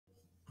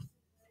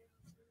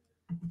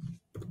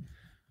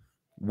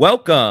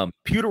Welcome,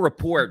 Pewter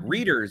Report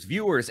readers,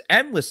 viewers,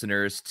 and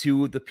listeners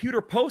to the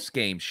Pewter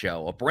Postgame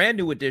Show, a brand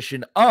new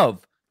edition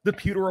of the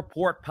Pewter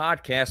Report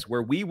podcast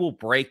where we will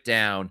break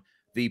down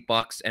the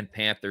Bucs and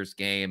Panthers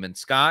game. And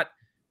Scott,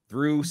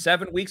 through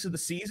 7 weeks of the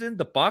season,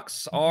 the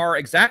Bucs are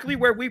exactly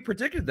where we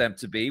predicted them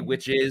to be,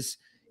 which is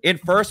in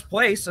first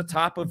place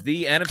atop of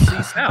the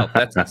NFC South.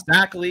 That's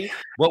exactly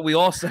what we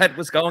all said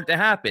was going to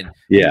happen.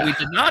 Yeah. What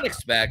we did not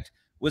expect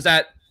was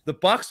that the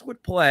Bucs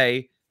would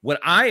play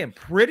what I am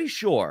pretty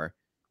sure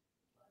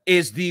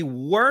is the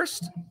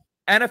worst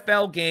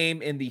NFL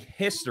game in the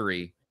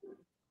history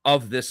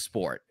of this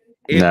sport.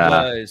 It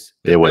was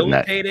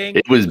debilitating.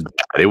 It was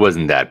bad. It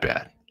wasn't that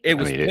bad. It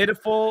was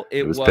pitiful.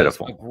 It was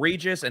pitiful.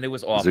 Egregious, and it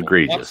was awful. It was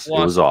egregious. It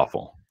was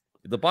awful.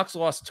 The Bucs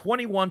lost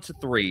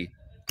 21-3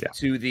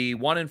 to the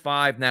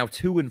 1-5, now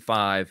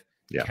 2-5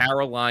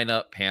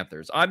 Carolina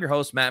Panthers. I'm your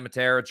host, Matt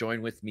Matera.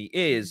 Joined with me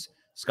is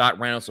Scott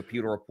Reynolds of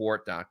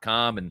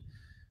PewterReport.com. And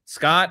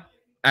Scott,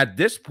 at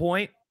this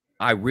point,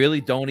 I really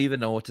don't even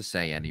know what to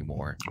say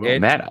anymore. Well,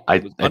 Matt, I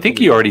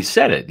think you already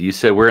said it. You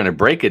said we're going to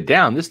break it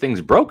down. This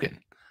thing's broken.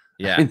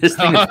 Yeah, I mean, this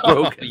thing is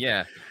broken.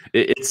 Yeah,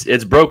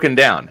 it's broken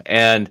down,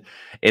 and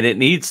it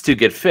needs to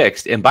get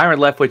fixed. And Byron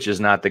Leftwich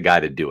is not the guy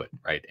to do it,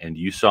 right? And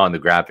you saw in the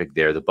graphic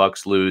there, the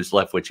Bucs lose.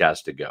 Leftwich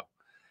has to go.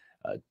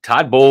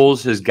 Todd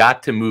Bowles has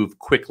got to move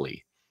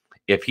quickly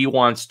if he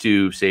wants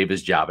to save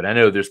his job. And I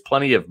know there's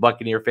plenty of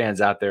Buccaneer fans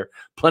out there,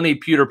 plenty of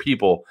Pewter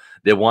people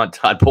that want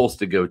Todd Bowles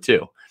to go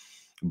too.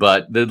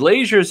 But the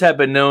Glazers have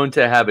been known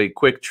to have a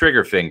quick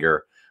trigger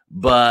finger,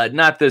 but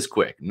not this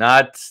quick,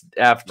 not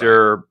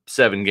after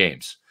 7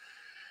 games.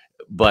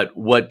 But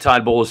what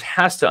Todd Bowles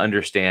has to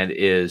understand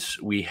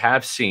is we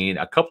have seen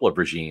a couple of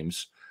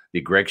regimes.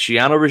 The Greg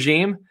Schiano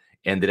regime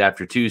ended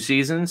after 2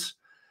 seasons.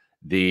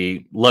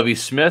 The Lovie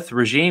Smith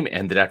regime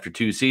ended after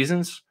 2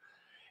 seasons.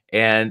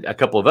 And a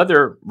couple of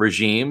other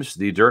regimes,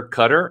 the Dirk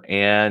Cutter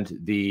and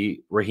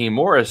the Raheem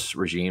Morris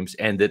regimes,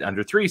 ended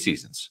under 3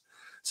 seasons.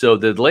 So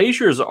the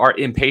Glazers are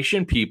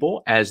impatient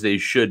people, as they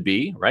should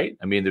be, right?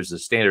 I mean, there's a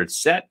standard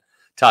set.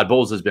 Todd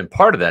Bowles has been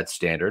part of that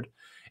standard.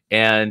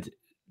 And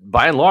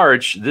by and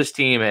large, this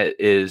team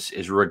is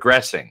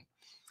regressing.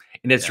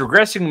 And it's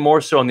regressing more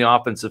so on the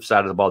offensive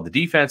side of the ball. The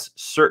defense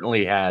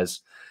certainly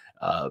has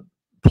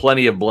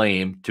plenty of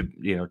blame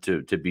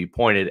to be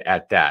pointed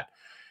at that.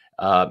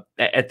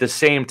 At the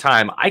same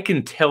time, I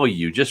can tell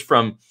you just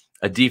from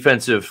a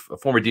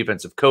former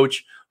defensive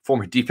coach,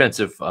 former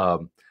defensive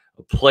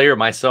player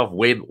myself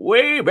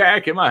way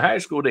back in my high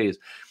school days,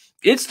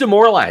 it's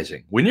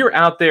demoralizing when you're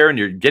out there and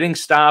you're getting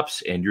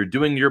stops and you're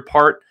doing your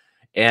part,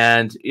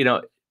 and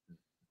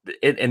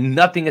and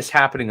nothing is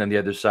happening on the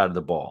other side of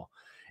the ball.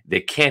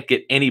 They can't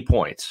get any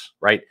points,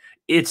 right?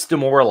 It's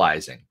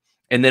demoralizing.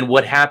 And then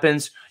what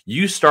happens?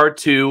 You start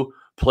to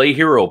play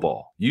hero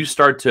ball. You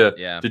start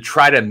to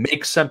try to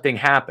make something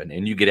happen,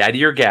 and you get out of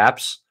your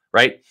gaps,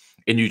 right?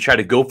 And you try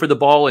to go for the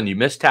ball and you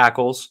miss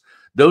tackles.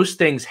 Those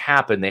things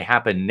happen. They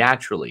happen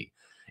naturally.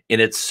 And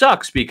it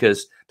sucks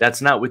because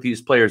that's not what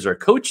these players are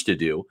coached to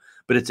do,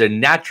 but it's a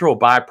natural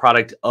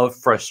byproduct of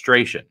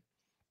frustration.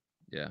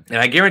 Yeah. And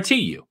I guarantee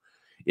you,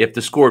 if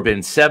the score had been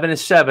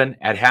 7-7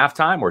 at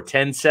halftime or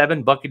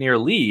 10-7 Buccaneer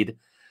lead,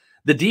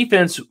 the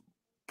defense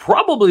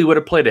probably would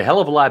have played a hell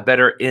of a lot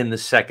better in the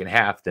second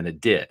half than it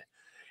did.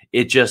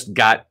 It just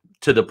got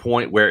to the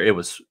point where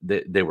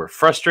they were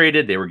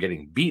frustrated. They were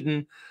getting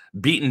beaten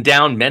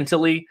down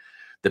mentally.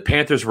 The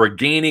Panthers were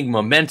gaining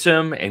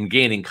momentum and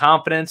gaining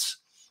confidence,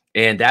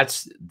 and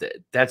that's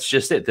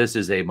just it. This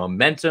is a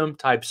momentum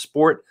type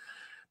sport.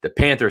 The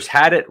Panthers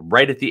had it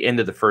right at the end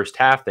of the first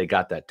half. They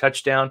got that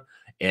touchdown,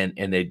 and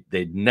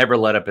they never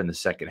let up in the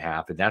second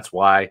half, and that's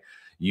why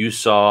you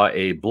saw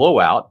a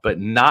blowout, but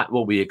not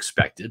what we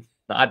expected.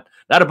 Not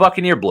a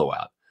Buccaneer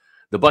blowout.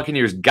 The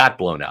Buccaneers got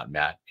blown out,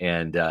 Matt,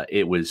 and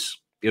it was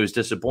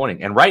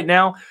disappointing. And right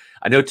now,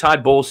 I know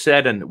Todd Bowles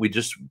said, and we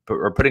just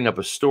are putting up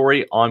a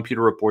story on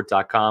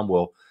PewterReport.com.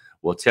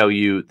 We'll tell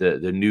you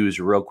the news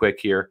real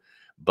quick here.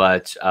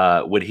 But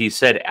what he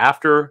said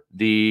after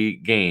the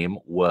game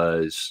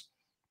was,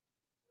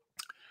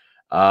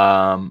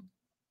 when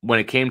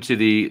it came to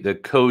the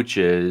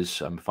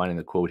coaches, I'm finding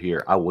the quote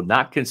here. I will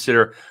not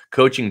consider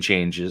coaching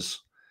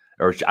changes,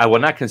 or I will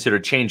not consider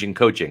changing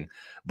coaching,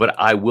 but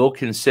I will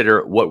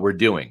consider what we're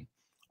doing.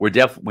 We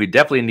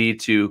definitely need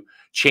to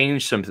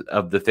change some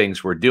of the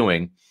things we're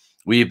doing.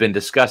 We've been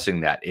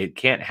discussing that. It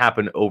can't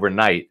happen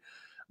overnight,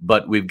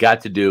 but we've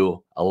got to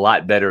do a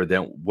lot better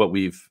than what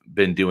we've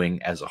been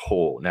doing as a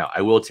whole. Now,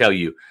 I will tell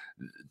you,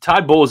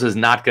 Todd Bowles is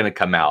not going to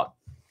come out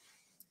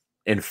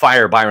and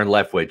fire Byron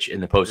Leftwich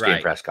in the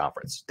post-game press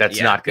conference. That's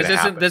not going to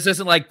happen. This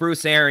isn't like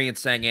Bruce Arians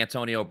saying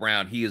Antonio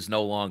Brown, he is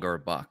no longer a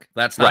Buck.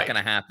 That's not going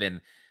to happen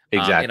in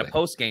a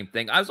post-game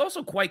thing. I was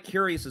also quite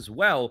curious as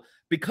well,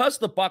 because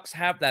the Bucs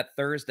have that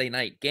Thursday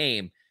night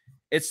game.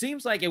 It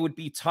seems like it would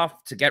be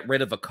tough to get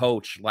rid of a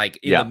coach like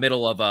in the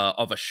middle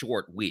of a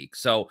short week.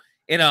 So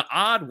in an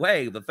odd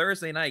way, the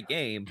Thursday night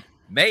game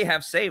may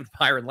have saved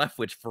Byron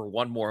Leftwich for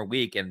one more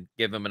week and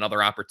give him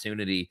another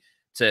opportunity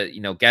to,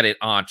 get it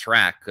on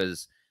track.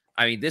 Because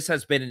I mean, this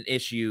has been an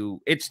issue.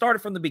 It started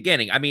from the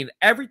beginning. I mean,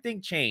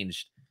 everything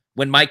changed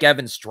when Mike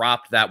Evans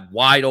dropped that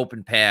wide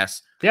open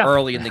pass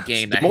early in the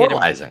game that hit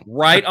him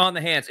right on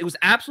the hands. It was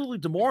absolutely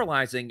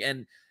demoralizing.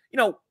 And, you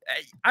know,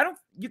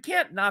 you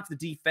can't knock the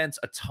defense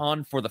a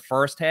ton for the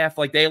first half.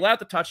 Like, they allowed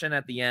the touchdown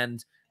at the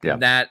end. Yeah.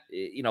 And that,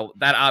 you know,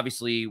 that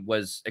obviously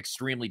was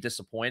extremely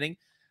disappointing.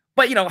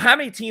 But, you know, how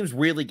many teams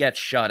really get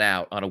shut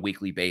out on a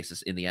weekly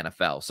basis in the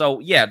NFL? So,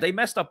 yeah, they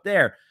messed up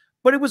there.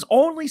 But it was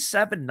only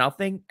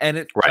 7-0, and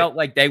it felt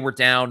like they were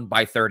down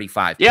by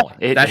 35 points.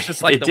 That's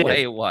just like the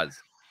way it was.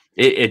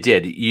 It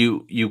did.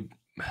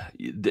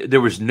 There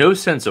was no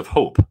sense of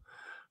hope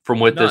from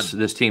what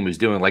this team was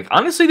doing. Like,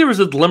 honestly, there was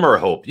a glimmer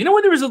of hope. You know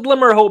when there was a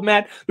glimmer of hope,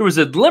 Matt? There was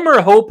a glimmer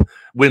of hope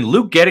when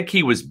Luke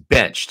Goedeke was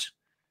benched,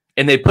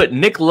 and they put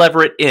Nick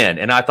Leverett in.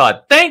 And I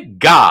thought, thank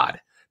God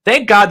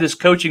this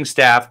coaching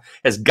staff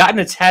has gotten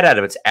its head out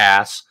of its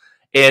ass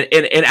and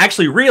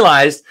actually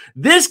realized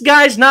this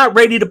guy's not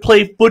ready to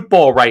play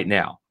football right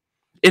now.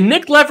 And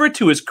Nick Leverett,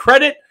 to his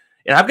credit,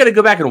 and I've got to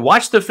go back and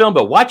watch the film,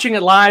 but watching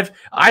it live,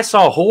 I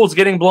saw holes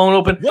getting blown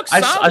open.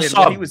 I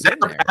saw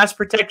better pass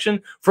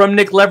protection from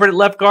Nick Leverett at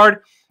left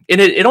guard. And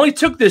it only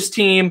took this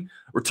team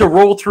to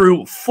roll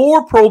through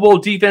 4 Pro Bowl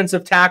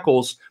defensive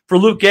tackles for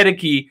Luke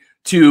Goedeke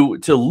to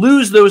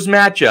lose those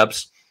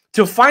matchups,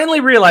 to finally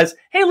realize,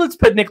 hey, let's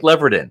put Nick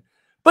Leverett in.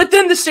 But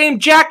then the same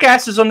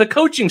jackasses on the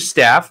coaching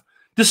staff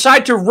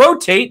decide to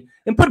rotate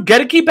and put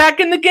Goedeke back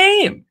in the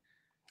game.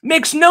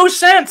 Makes no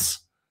sense.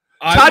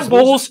 Todd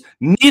Bowles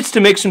needs to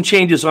make some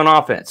changes on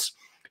offense.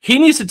 He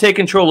needs to take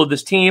control of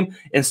this team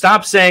and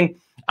stop saying,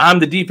 I'm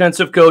the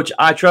defensive coach,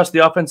 I trust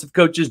the offensive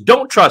coaches.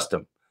 Don't trust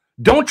them.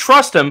 Don't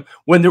trust them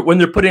when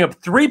they're putting up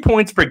 3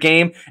 points per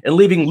game and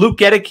leaving Luke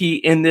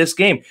Goedeke in this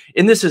game.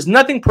 And this is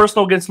nothing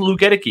personal against Luke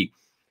Goedeke.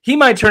 He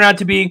might turn out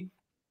to be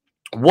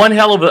one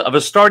hell of a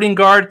starting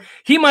guard.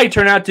 He might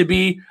turn out to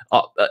be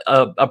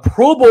a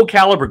Pro Bowl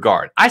caliber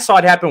guard. I saw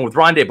it happen with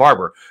Rondé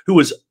Barber, who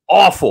was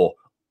awful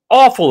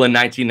in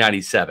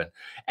 1997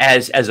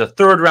 as a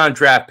third-round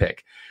draft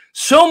pick.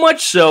 So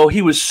much so,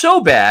 he was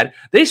so bad,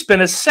 they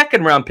spent a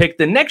second-round pick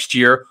the next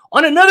year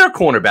on another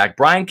cornerback,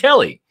 Brian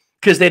Kelly,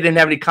 because they didn't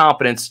have any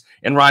confidence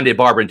in Rondé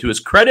Barber. And to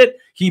his credit,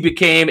 he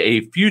became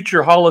a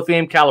future Hall of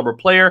Fame caliber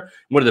player,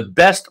 one of the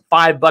best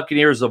 5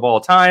 Buccaneers of all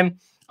time.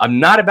 I'm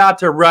not about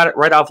to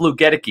write off Luke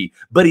Goedeke,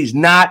 but he's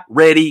not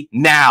ready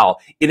now.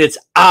 And it's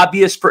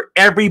obvious for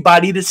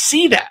everybody to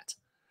see that.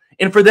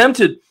 And for them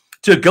to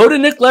go to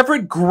Nick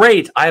Leverett,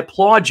 great. I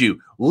applaud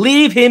you.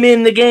 Leave him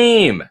in the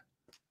game.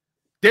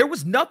 There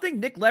was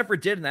nothing Nick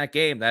Leverett did in that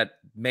game that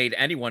made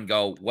anyone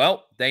go,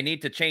 well, they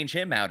need to change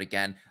him out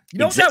again. You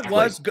know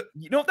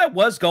what that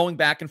was going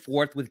back and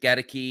forth with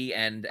Goedeke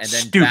and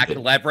then back to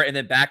Leverett and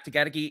then back to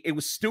Goedeke. It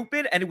was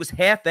stupid and it was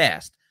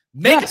half-assed.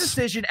 Make a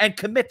decision and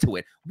commit to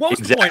it. What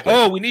was the point?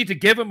 Oh, we need to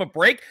give him a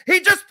break. He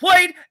just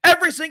played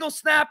every single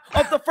snap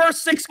of the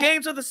first 6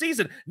 games of the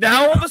season.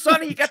 Now, all of a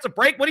sudden, he gets a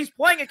break when he's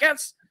playing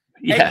against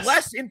a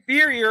less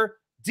inferior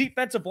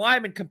defensive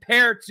lineman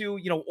compared to,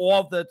 you know,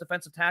 all of the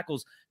defensive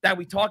tackles that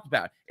we talked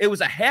about. It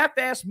was a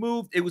half-ass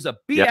move. It was a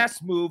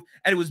BS move.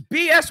 And it was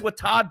BS what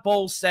Todd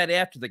Bowles said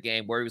after the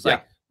game, where he was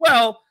like,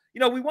 well, you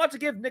know, we want to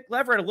give Nick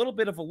Leverett a little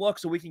bit of a look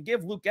so we can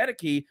give Luke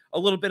Goedeke a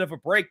little bit of a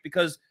break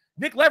because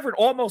Nick Leverett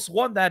almost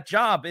won that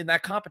job in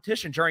that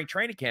competition during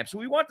training camp. So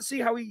we want to see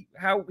how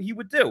he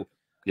would do.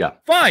 Yeah.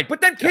 Fine. But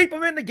then keep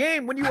him in the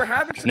game when you were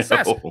having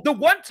success. The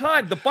one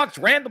time the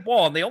Bucs ran the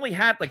ball and they only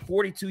had like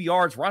 42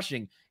 yards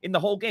rushing in the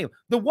whole game.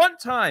 The one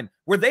time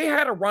where they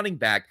had a running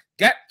back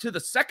get to the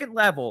second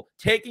level,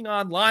 taking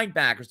on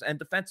linebackers and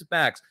defensive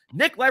backs,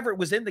 Nick Leverett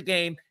was in the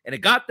game and it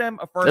got them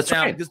a first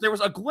down because there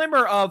was a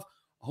glimmer of,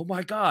 oh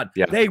my God,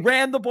 they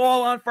ran the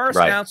ball on first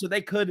down so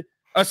they could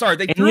they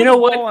threw the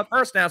ball on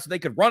first down so they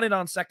could run it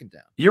on second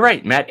down. You're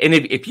right, Matt. And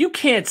if you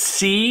can't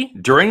see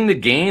during the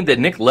game that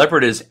Nick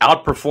Leverett is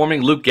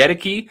outperforming Luke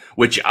Goedeke,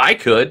 which I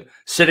could,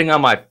 sitting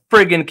on my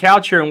friggin'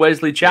 couch here in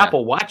Wesley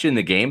Chapel watching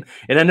the game,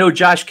 and I know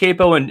Josh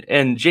Capo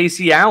and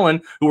J.C.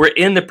 Allen, who were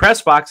in the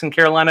press box in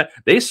Carolina,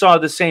 they saw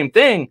the same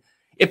thing.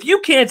 If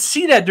you can't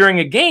see that during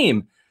a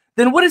game,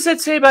 then what does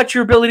that say about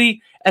your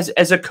ability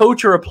as a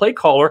coach or a play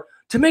caller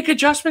to make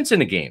adjustments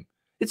in a game?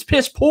 It's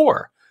piss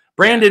poor.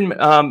 Brandon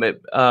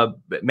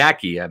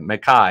Mackey,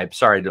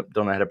 sorry, don't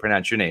know how to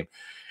pronounce your name.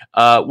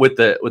 With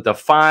the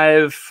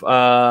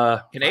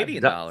 $5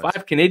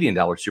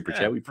 Canadian super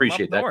chat, we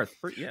appreciate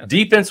that.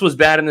 Defense was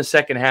bad in the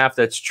second half.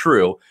 That's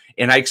true,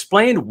 and I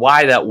explained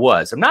why that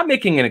was. I'm not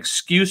making an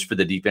excuse for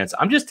the defense.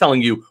 I'm just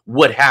telling you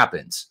what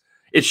happens.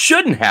 It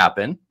shouldn't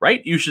happen,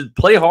 right? You should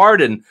play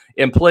hard and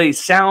play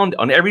sound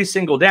on every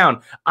single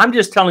down. I'm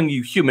just telling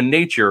you human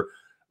nature.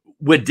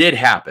 What did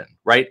happen,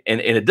 right?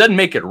 And it doesn't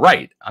make it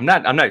right. I'm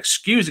not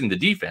excusing the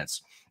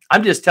defense.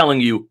 I'm just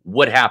telling you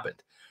what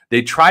happened.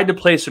 They tried to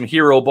play some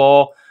hero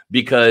ball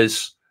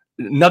because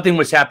nothing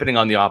was happening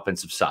on the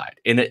offensive side.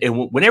 And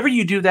whenever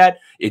you do that,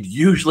 it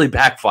usually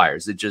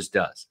backfires. It just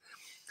does.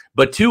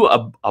 But 2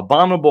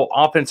 abominable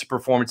offensive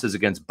performances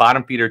against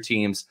bottom feeder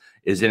teams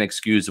is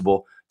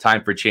inexcusable.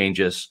 Time for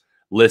changes.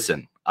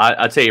 Listen,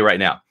 I'll tell you right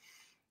now,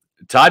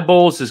 Todd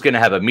Bowles is going to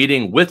have a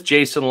meeting with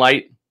Jason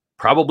Light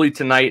probably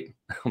tonight.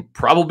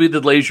 Probably the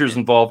Glazers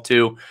involved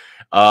too.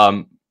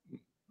 I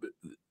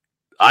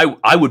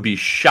would be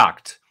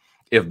shocked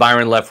if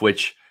Byron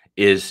Leftwich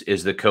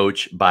is the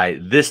coach by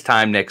this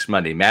time next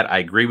Monday. Matt, I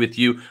agree with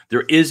you.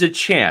 There is a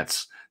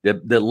chance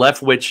that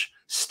Leftwich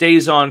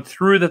stays on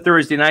through the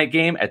Thursday night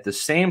game. At the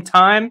same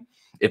time,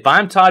 if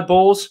I'm Todd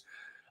Bowles,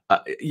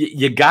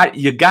 you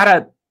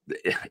gotta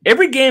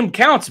every game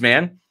counts,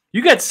 man.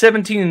 You got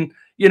 17,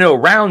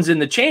 rounds in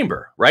the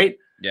chamber, right?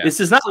 Yeah. This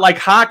is not like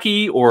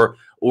hockey or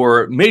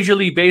Major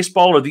League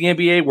Baseball or the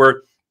NBA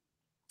where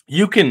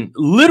you can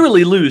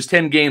literally lose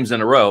 10 games in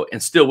a row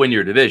and still win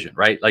your division,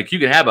 right? Like you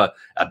can have a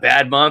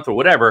bad month or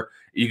whatever.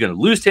 You're going to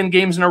lose 10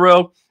 games in a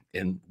row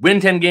and win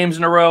 10 games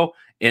in a row.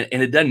 And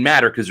it doesn't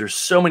matter because there's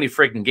so many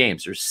freaking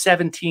games. There's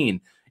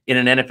 17 in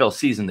an NFL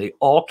season. They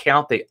all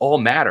count. They all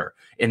matter.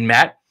 And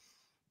Matt,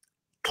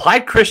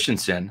 Clyde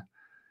Christensen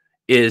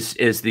is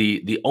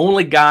the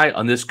only guy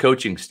on this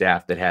coaching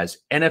staff that has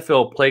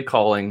NFL play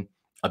calling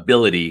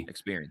ability,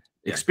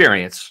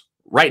 experience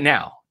right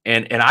now.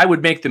 And I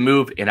would make the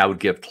move, and I would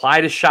give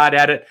Clyde a shot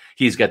at it.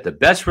 He's got the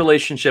best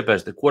relationship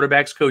as the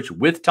quarterback's coach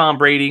with Tom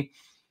Brady.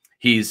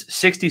 He's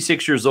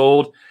 66 years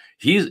old.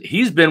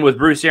 He's been with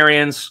Bruce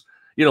Arians,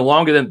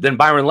 longer than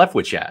Byron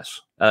Leftwich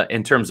has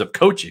in terms of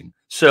coaching.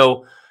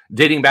 So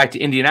dating back to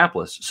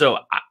Indianapolis. So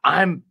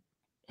I'm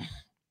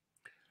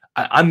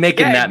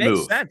making that move.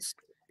 Makes sense.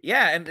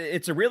 Yeah, and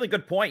it's a really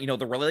good point.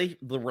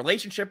 The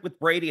relationship with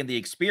Brady and the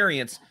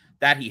experience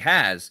that he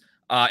has,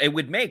 it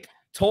would make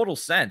total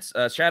sense.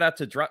 Shout out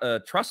to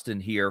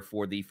Trustin here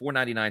for the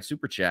 $4.99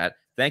 super chat.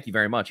 Thank you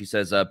very much. He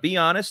says, be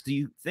honest, do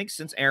you think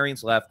since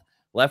Arians left,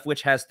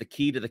 Leftwich has the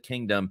key to the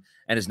kingdom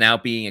and is now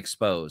being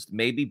exposed?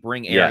 Maybe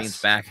bring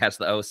Arians back as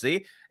the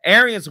OC.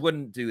 Arians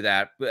wouldn't do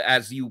that, but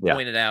as you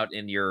pointed out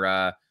in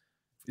your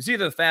it's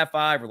either the Fab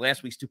Five or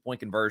last week's 2-point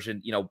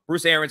conversion.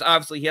 Bruce Arians,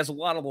 obviously, he has a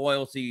lot of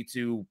loyalty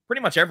to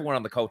pretty much everyone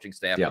on the coaching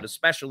staff, but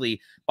especially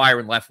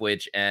Byron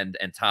Leftwich and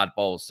Todd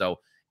Bowles. So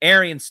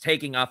Arians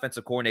taking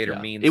offensive coordinator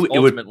means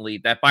ultimately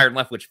that Byron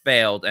Leftwich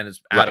failed and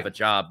is out of a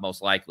job,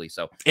 most likely.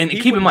 So, and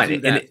keep in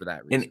mind, for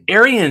that reason. And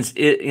Arians,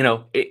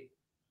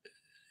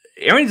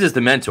 Arians is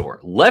the mentor.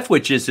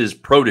 Leftwich is his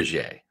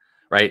protege,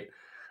 right?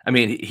 I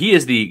mean, he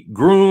is the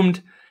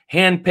groomed,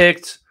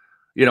 handpicked,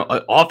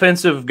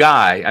 offensive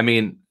guy. I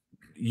mean,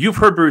 you've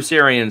heard Bruce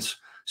Arians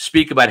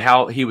speak about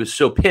how he was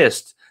so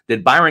pissed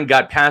that Byron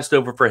got passed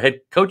over for head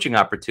coaching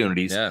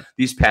opportunities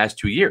these past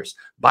 2 years.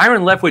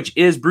 Byron Leftwich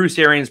is Bruce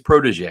Arians'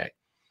 protege.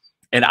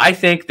 And I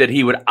think that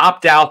he would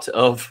opt out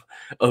of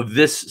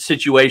this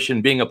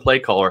situation being a play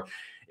caller,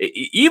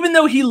 even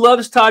though he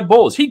loves Todd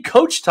Bowles. He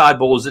coached Todd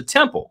Bowles at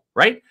Temple,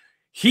 right?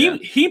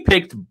 He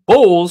picked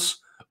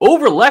Bowles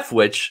over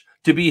Leftwich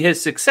to be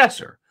his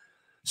successor.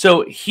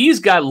 So he's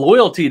got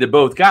loyalty to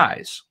both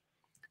guys.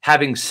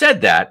 Having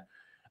said that,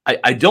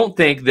 I don't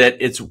think that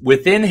it's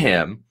within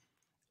him,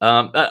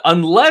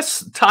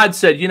 unless Todd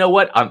said, you know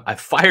what, I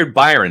fired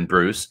Byron,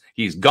 Bruce.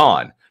 He's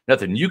gone.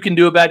 Nothing you can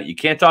do about it. You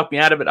can't talk me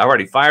out of it. I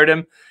already fired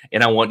him,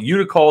 and I want you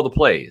to call the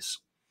plays.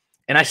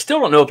 And I still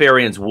don't know if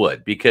Arians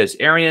would, because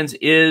Arians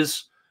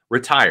is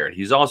retired.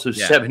 He's also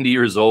 70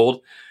 years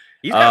old.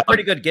 He's got a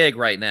pretty good gig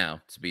right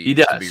now, to be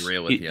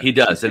real with you. He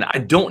does. And I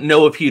don't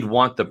know if he'd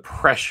want the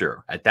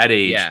pressure at that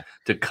age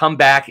to come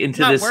back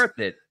into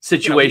this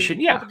situation.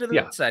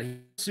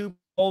 Super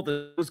Bowl,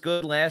 it was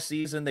good last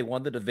season. They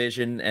won the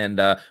division. And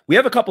we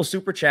have a couple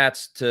super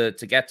chats to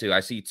get to. I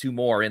see 2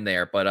 more in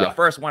there. But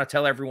first, I want to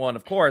tell everyone,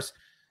 of course,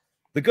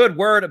 the good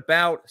word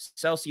about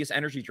Celsius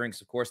Energy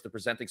Drinks, of course, the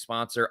presenting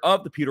sponsor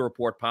of the Pewter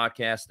Report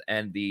podcast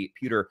and the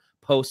Pewter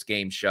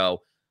post-game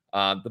show.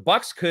 The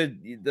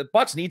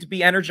Bucs need to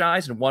be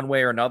energized in one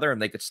way or another,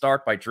 and they could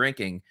start by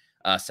drinking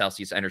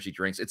Celsius Energy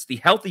Drinks. It's the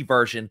healthy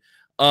version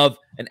of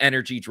an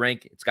energy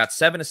drink. It's got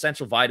 7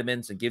 essential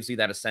vitamins and gives you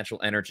that essential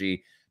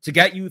energy to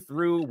get you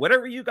through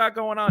whatever you got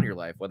going on in your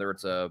life, whether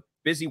it's a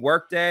busy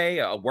work day,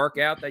 a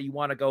workout that you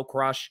want to go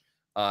crush.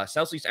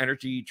 Celsius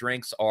Energy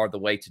Drinks are the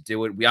way to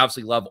do it. We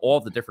obviously love all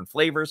the different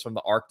flavors, from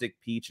the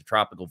Arctic peach to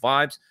tropical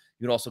vibes.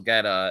 You can also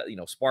get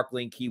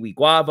sparkling kiwi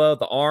guava,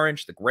 the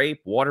orange, the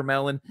grape,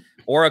 watermelon,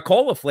 or a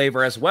cola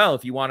flavor as well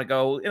if you want to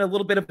go in a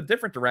little bit of a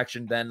different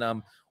direction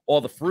than all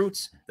the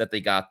fruits that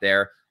they got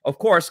there. Of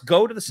course,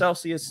 go to the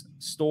Celsius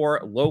store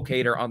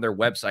locator on their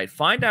website.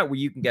 Find out where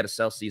you can get a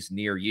Celsius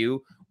near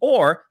you,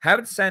 or have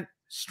it sent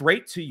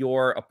straight to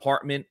your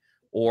apartment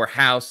or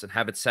house and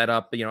have it set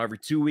up, every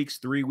 2 weeks,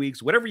 3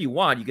 weeks, whatever you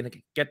want. You can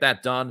get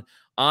that done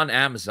on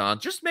Amazon.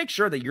 Just make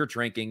sure that you're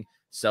drinking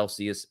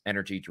Celsius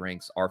Energy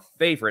Drinks, our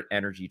favorite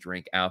energy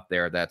drink out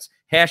there. That's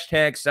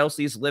hashtag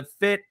Celsius Live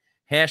Fit,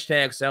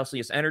 hashtag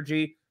Celsius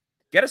Energy.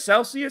 Get a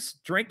Celsius,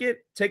 drink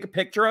it, take a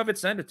picture of it,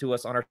 send it to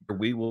us on our.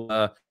 We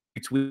will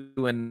tweet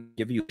you and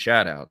give you a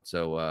shout out.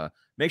 So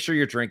make sure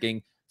you're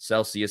drinking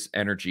Celsius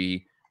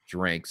Energy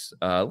Drinks.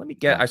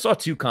 I saw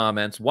 2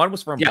 comments. One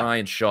was from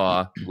Brian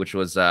Shaw, which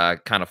was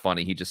kind of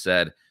funny. He just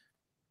said,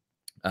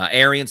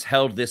 Arians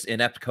held this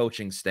inept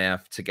coaching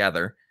staff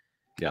together.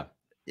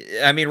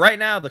 I mean, right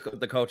now the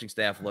coaching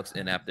staff looks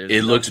inept. There's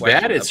It no looks bad.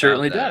 question It about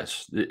certainly that.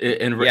 does.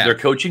 And they're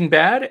coaching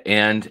bad,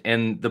 and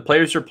the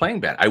players are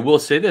playing bad. I will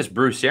say this: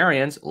 Bruce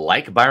Arians,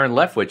 like Byron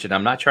Leftwich, and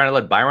I'm not trying to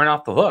let Byron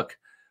off the hook,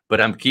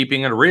 but I'm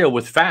keeping it real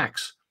with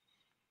facts.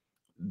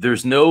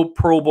 There's no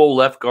Pro Bowl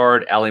left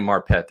guard Ali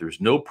Marpet.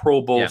 There's no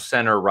Pro Bowl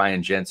center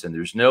Ryan Jensen.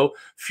 There's no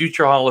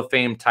future Hall of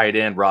Fame tight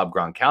end Rob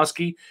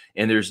Gronkowski,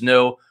 and there's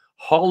no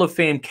Hall of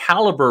Fame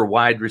caliber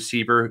wide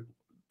receiver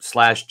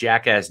 /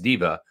 jackass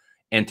diva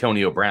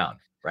Antonio Brown.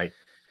 Right?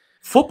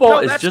 Football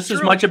is just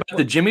as much about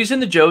the Jimmies and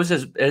the Joes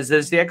as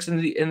the X and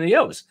the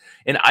O's.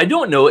 And I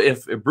don't know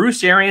if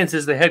Bruce Arians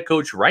is the head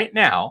coach right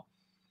now.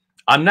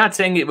 I'm not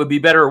saying it would be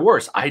better or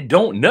worse. I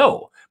don't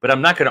know. But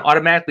I'm not going to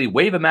automatically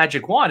wave a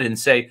magic wand and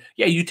say,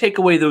 yeah, you take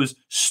away those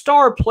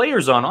star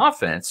players on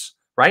offense,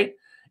 right?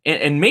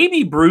 And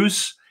maybe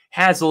Bruce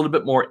has a little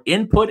bit more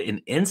input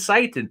and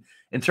insight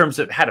in terms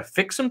of how to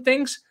fix some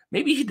things.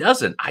 Maybe he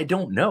doesn't. I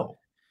don't know.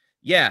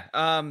 Yeah,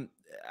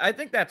 I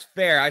think that's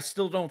fair. I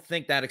still don't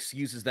think that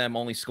excuses them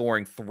only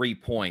scoring 3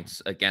 points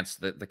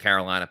against the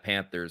Carolina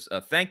Panthers.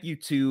 Thank you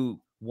to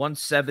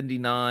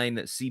 179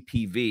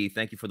 CPV.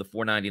 Thank you for the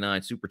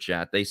 499 super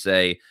chat. They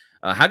say,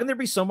 how can there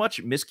be so much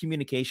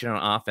miscommunication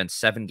on offense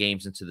 7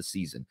 games into the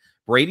season?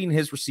 Brady and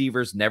his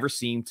receivers never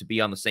seem to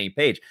be on the same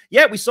page.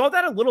 Yeah, we saw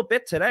that a little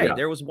bit today. Yeah.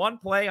 There was one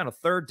play on a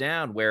 3rd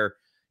down where,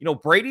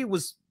 Brady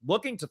was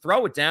looking to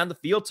throw it down the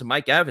field to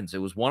Mike Evans. It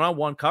was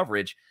one-on-one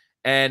coverage,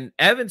 and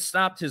Evans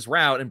stopped his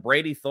route, and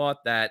Brady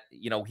thought that,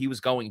 he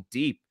was going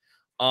deep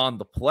on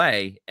the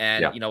play.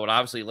 And, it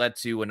obviously led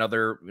to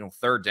another,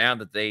 3rd down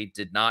that they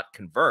did not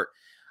convert.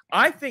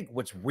 I think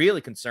what's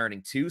really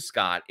concerning too,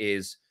 Scott,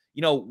 is,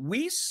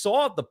 we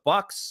saw the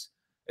Bucs.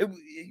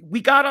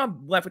 We got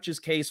on Leftwich's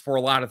case for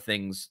a lot of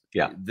things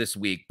this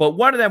week, but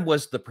one of them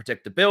was the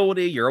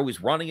predictability. You're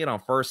always running it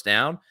on 1st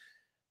down.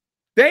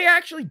 They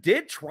actually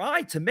did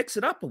try to mix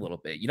it up a little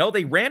bit.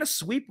 They ran a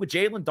sweep with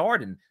Jalen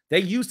Darden. They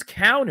used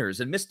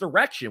counters and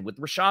misdirection with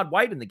Rachaad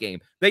White in the game.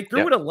 They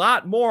threw it a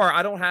lot more.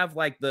 I don't have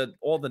like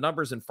all the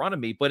numbers in front of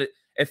me, but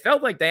it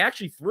felt like they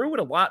actually threw it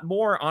a lot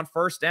more on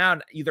 1st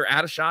down, either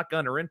out of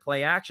shotgun or in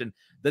play action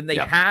than they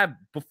had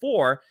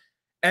before.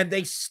 And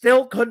they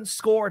still couldn't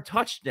score a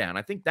touchdown.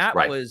 I think that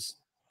was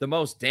the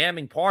most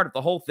damning part of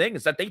the whole thing,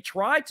 is that they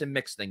tried to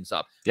mix things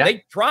up. Yeah.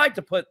 They tried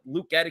to put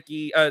they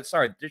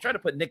tried to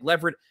put Nick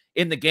Leverett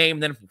in the game,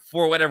 then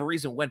for whatever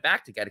reason went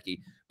back to Gedeke.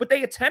 But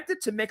they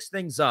attempted to mix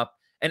things up.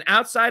 And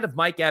outside of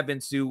Mike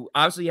Evans, who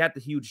obviously had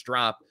the huge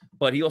drop,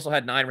 but he also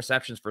had 9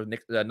 receptions for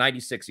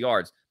 96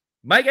 yards.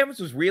 Mike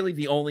Evans was really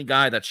the only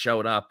guy that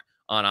showed up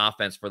on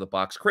offense for the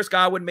Bucs. Chris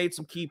Godwin made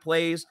some key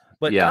plays,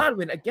 but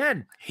Godwin,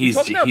 again, he's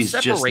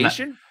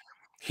separation.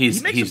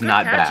 He's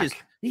not catches.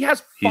 back. He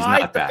has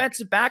 5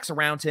 defensive backs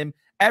around him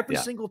every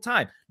single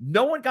time.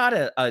 No one got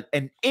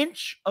an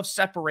inch of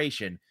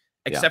separation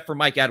except for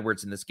Mike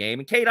Edwards in this game.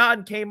 And K.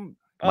 Dodd came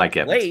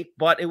late,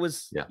 but it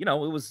was, it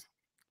was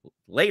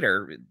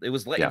later. It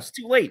was late. It was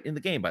too late in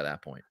the game by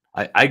that point.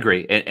 I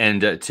agree.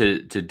 And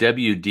to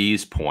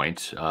WD's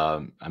point,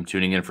 I'm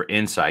tuning in for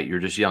insight. You're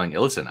just yelling.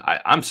 Listen,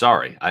 I'm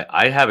sorry.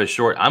 I have a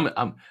short. I'm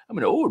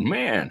an old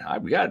man.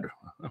 I've got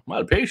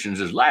my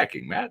patience is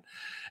lacking, man.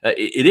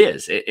 It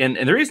is, and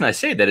the reason I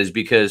say that is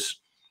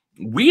because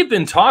we've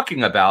been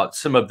talking about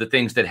some of the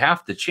things that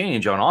have to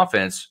change on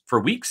offense for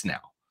weeks now,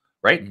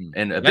 right? Mm-hmm.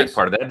 And a big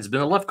part of that has been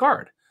the left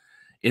guard.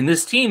 And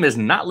this team is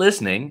not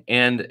listening,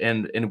 and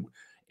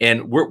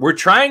we're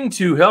trying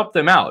to help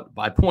them out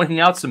by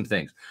pointing out some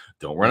things.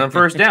 Don't run on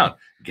 1st down.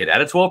 Get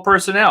out of 12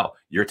 personnel.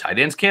 Your tight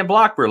ends can't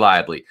block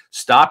reliably.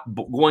 Stop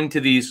going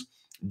to these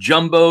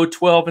jumbo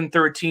 12 and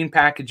 13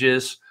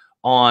 packages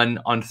on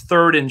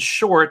 3rd and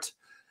short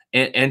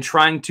and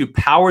trying to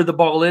power the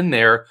ball in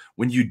there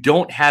when you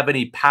don't have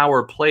any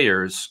power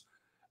players,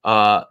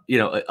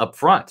 up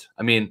front.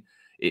 I mean,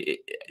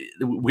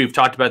 we've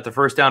talked about the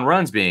 1st down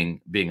runs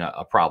being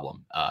a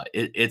problem.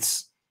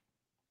 It's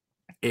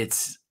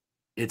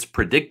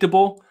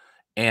predictable,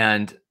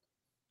 and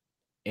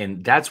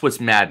that's what's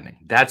maddening.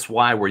 That's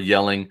why we're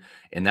yelling,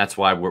 and that's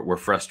why we're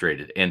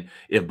frustrated. And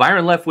if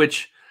Byron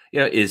Leftwich,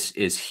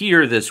 is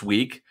here this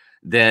week,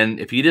 then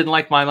if he didn't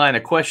like my line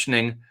of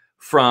questioning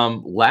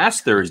from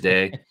last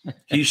Thursday,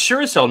 he's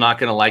sure as hell not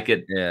going to like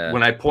it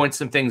when I point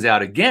some things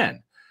out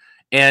again.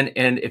 And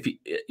if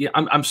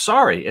I'm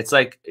sorry, it's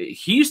like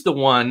he's the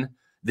one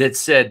that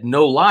said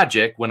no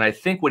logic, when I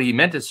think what he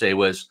meant to say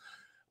was,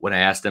 when I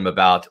asked him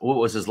about what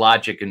was his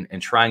logic in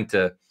trying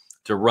to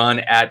run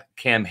at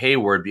Cam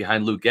Hayward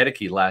behind Luke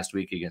Gedeke last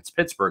week against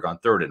Pittsburgh on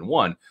 3rd and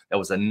 1. That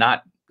was a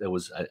not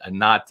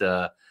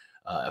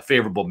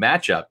favorable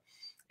matchup.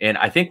 And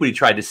I think what he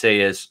tried to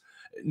say is,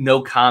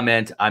 no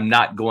comment. I'm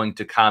not going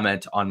to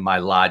comment on my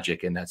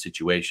logic in that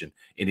situation.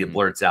 And he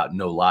blurts out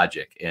no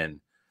logic. And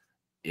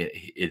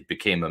it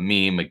became a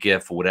meme, a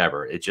GIF,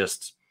 whatever. It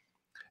just,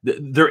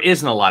 there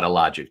isn't a lot of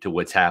logic to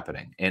what's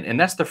happening. And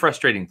that's the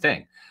frustrating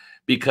thing,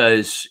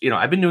 because,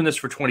 I've been doing this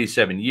for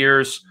 27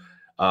 years.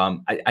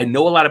 I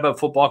know a lot about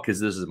football because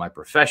this is my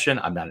profession.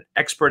 I'm not an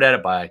expert at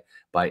it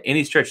by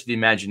any stretch of the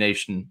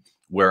imagination.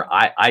 where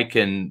I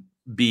can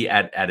be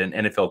at an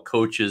NFL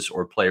coaches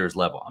or players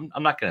level.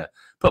 I'm not going to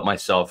put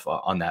myself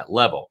on that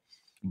level,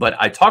 but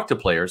I talk to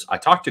players, I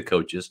talk to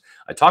coaches,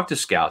 I talk to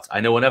scouts. I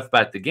know enough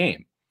about the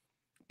game.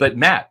 But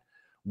Matt,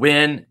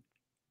 when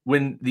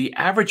the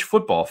average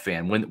football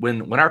fan,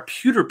 when our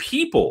pewter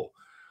people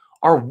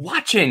are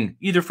watching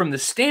either from the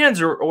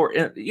stands or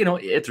at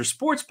their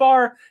sports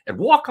bar, at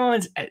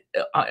walk-ons,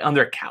 on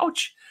their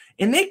couch,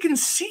 and they can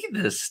see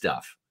this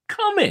stuff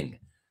coming.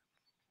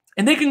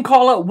 And they can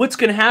call out what's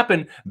going to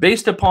happen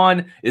based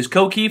upon, is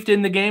O'Keefe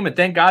in the game? And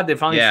thank God they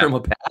finally threw him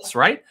a pass,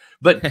 right?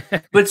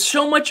 But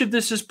so much of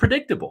this is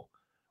predictable,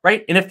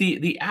 right? And if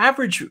the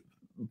average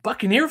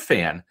Buccaneer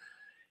fan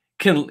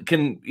can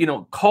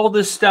call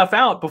this stuff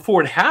out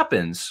before it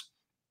happens,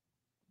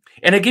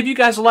 and I give you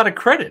guys a lot of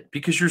credit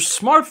because you're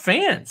smart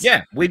fans.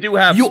 Yeah, we do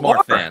have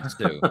smart fans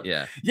too.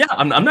 Yeah. Yeah,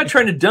 I'm not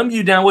trying to dumb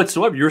you down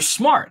whatsoever. You're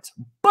smart.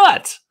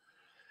 But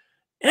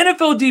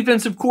NFL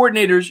defensive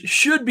coordinators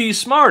should be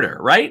smarter,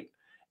 right?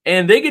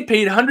 And they get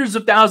paid hundreds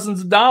of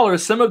thousands of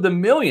dollars, some of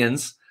them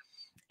millions.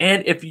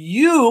 And if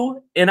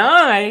you and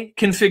I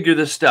can figure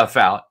this stuff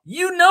out,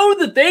 you know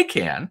that they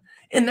can.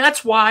 And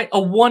that's why a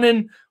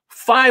 1-5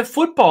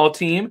 football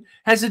team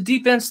has a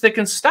defense that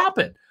can stop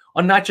it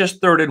on not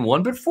just 3rd and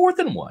 1, but 4th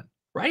and 1,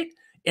 right?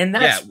 And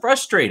that's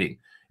frustrating.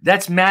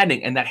 That's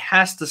maddening. And that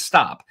has to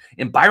stop.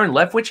 And Byron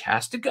Leftwich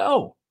has to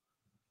go.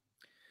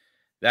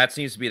 That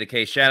seems to be the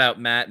case. Shout out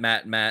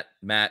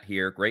Matt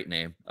here. Great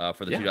name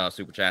for the $2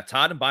 super chat.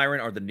 Todd and Byron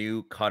are the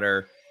new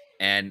Cutter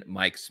and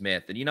Mike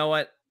Smith. And you know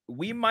what?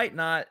 We might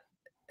not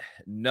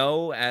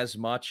know as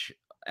much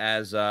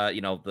as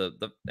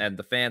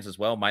the fans as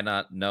well might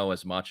not know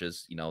as much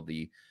as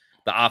the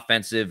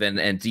offensive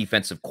and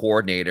defensive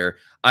coordinator.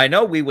 I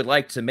know we would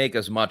like to make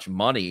as much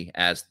money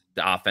as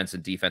the offensive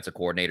and defensive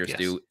coordinators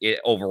do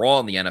overall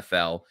in the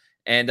NFL.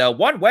 And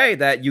one way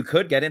that you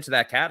could get into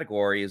that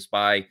category is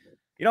by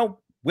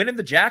winning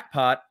the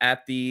jackpot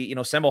at the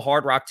Seminole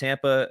Hard Rock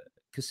Tampa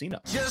Casino.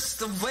 Just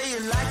the way you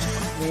like it.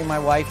 Me and my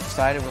wife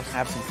decided we'll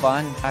have some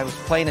fun. I was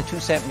playing a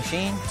 2-cent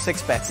machine.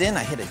 6 bets in,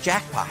 I hit a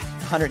jackpot.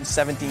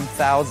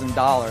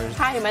 $117,000.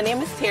 Hi, my name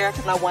is Tara,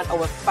 and I won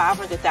over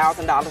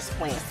 $500,000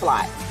 playing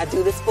slot. I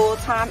do this full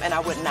time, and I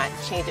would not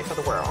change it for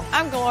the world.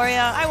 I'm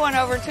Gloria. I won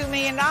over $2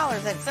 million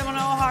at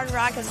Seminole Hard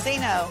Rock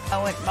Casino.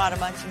 I went and bought a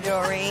bunch of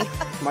jewelry.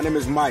 My name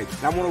is Mike,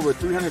 and I won over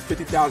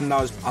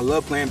 $350,000. I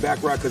love playing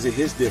baccarat because it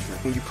hits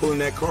different. When you pull in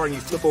that card and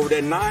you flip over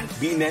that 9,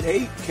 beating that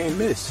 8, can't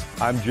miss.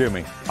 I'm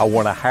Jimmy. I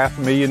won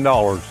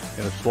 $500,000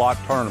 in a slot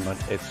tournament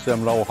at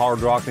Seminole Hard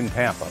Rock in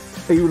Tampa.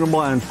 Even a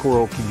blind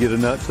squirrel can get a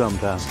nut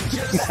sometimes.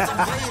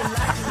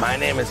 My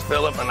name is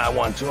Philip, and I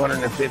won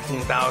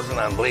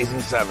 $215,000 on Blazing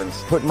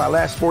Sevens. Put my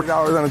last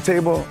 $40 on the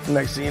table.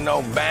 Next thing you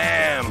know,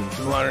 bam,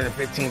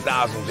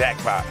 $215,000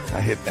 jackpot.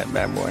 I hit that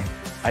bad boy.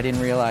 I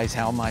didn't realize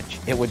how much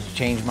it would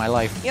change my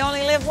life. You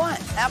only live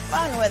once. Have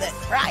fun with it,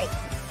 right?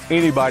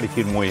 Anybody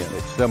can win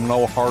at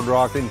Seminole Hard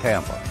Rock in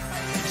Tampa.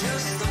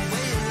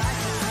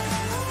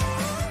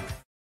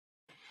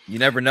 You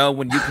never know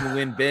when you can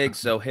win big,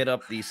 so hit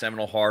up the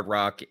Seminole Hard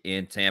Rock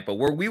in Tampa,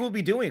 where we will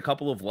be doing a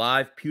couple of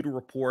live Pewter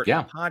Report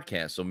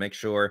podcasts, so make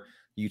sure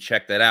you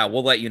check that out.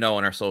 We'll let you know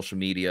on our social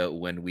media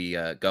when we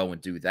go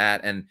and do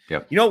that. And,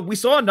 we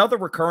saw another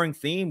recurring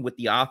theme with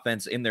the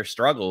offense in their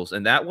struggles,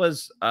 and that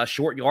was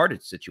short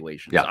yardage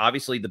situations.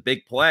 Obviously, the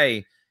big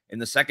play in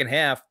the second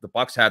half, the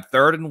Bucs had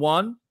 3rd and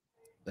 1.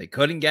 They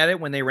couldn't get it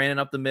when they ran it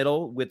up the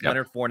middle with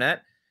Leonard Fournette.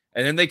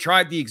 And then they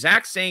tried the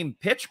exact same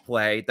pitch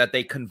play that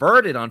they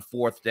converted on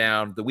 4th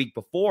down the week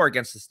before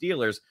against the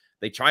Steelers.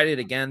 They tried it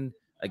again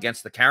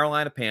against the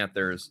Carolina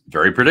Panthers.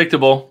 Very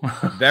predictable.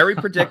 Very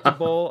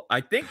predictable.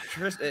 I think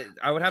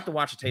I would have to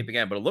watch the tape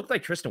again, but it looked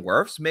like Tristan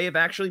Wirfs may have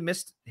actually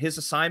missed his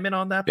assignment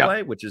on that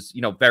play, which is,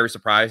 very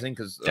surprising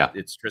because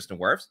it's Tristan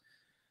Wirfs.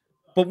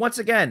 But once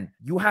again,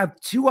 you have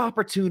 2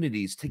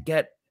 opportunities to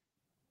get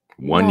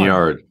 1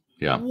 yard.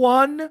 Yeah.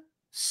 1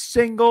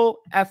 single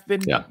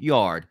effing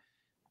yard.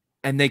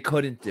 And they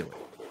couldn't do it.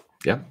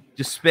 Yeah.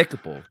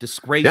 Despicable,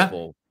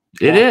 disgraceful.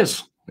 Yeah, it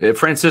is.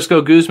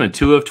 Francisco Guzman,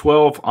 2 of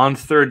 12 on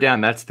 3rd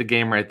down. That's the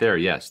game right there.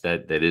 Yes,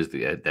 that's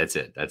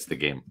it. That's the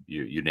game.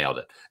 You nailed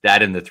it.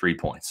 That and the 3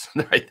 points.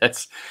 Right.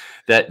 That's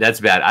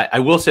bad. I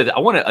will say that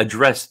I want to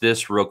address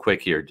this real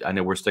quick here. I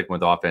know we're sticking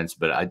with offense,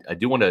 but I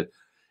do want to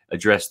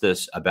address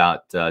this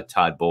about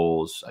Todd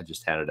Bowles. I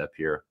just had it up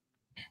here.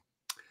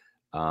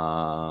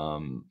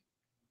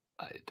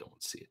 I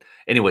don't see it.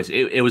 Anyways,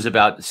 it was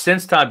about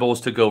since Todd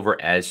Bowles took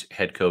over as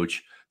head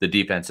coach, the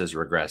defense has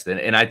regressed.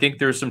 And I think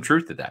there's some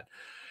truth to that.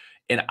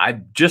 And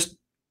I'm just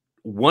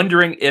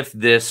wondering if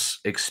this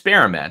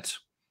experiment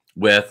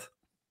with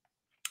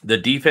the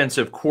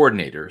defensive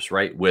coordinators,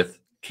 right, with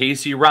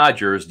Casey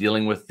Rogers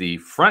dealing with the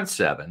front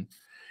 7,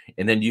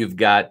 and then you've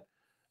got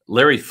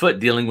Larry Foote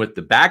dealing with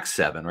the back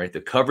 7, right?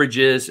 The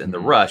coverages and the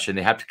rush, and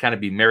they have to kind of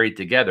be married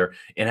together.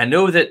 And I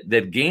know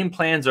that game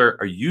plans are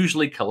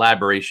usually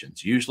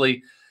collaborations.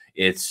 Usually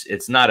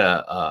it's not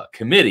a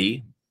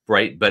committee,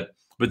 right? But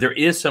there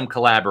is some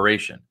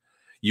collaboration.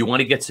 You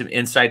want to get some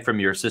insight from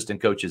your assistant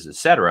coaches, et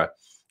cetera.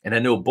 And I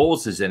know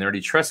Bowles is in there, and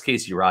he trusts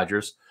Casey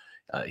Rogers.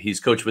 He's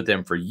coached with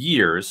them for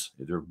years.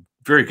 They're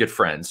very good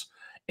friends.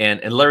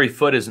 And Larry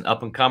Foote is an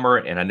up-and-comer,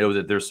 and I know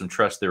that there's some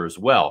trust there as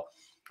well.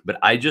 But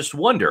I just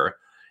wonder,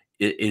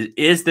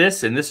 is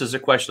this, and this is a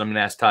question I'm going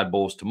to ask Todd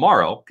Bowles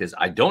tomorrow, because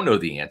I don't know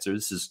the answer.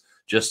 This is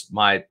just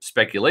my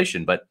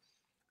speculation, but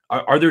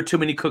are there too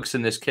many cooks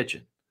in this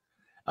kitchen?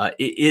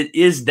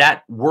 Is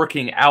that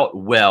working out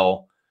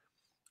well?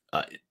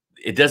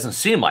 It doesn't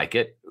seem like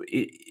it.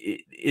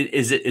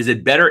 Is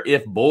it better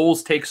if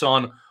Bowles takes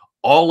on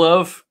all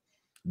of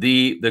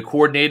the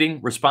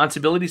coordinating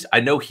responsibilities?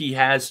 I know he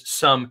has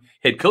some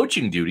head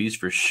coaching duties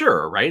for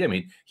sure, right? I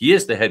mean, he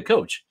is the head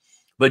coach,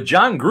 but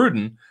John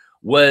Gruden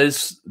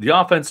was the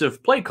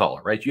offensive play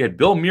caller, right? You had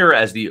Bill Muir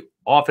as the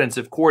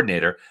offensive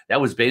coordinator. That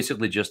was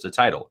basically just a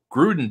title.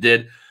 Gruden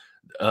did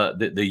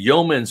the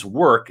yeoman's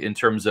work in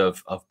terms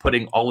of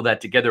putting all of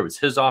that together. It was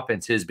his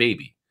offense, his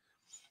baby.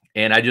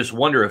 And I just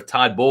wonder if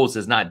Todd Bowles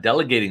is not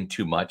delegating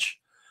too much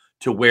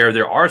to where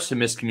there are some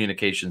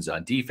miscommunications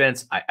on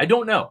defense. I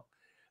don't know.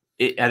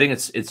 I think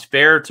it's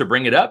fair to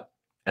bring it up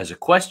as a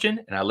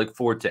question, and I look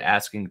forward to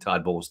asking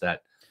Todd Bowles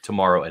that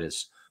tomorrow at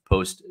his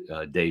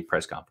post-day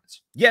press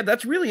conference. Yeah,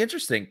 that's really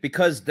interesting,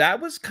 because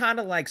that was kind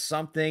of like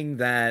something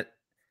that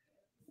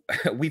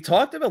we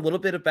talked a little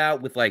bit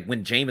about with, like,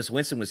 when Jameis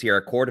Winston was here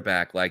at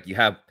quarterback. Like, you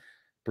have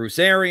Bruce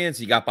Arians,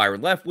 you got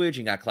Byron Leftwich,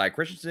 you got Clyde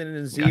Christensen in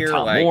his ear,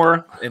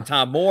 and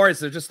Tom Moore. Is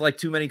there just like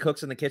too many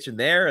cooks in the kitchen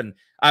there? And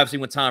obviously,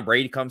 when Tom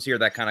Brady comes here,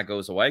 that kind of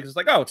goes away, because it's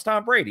like, oh, it's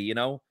Tom Brady. You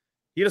know,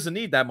 he doesn't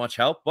need that much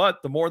help,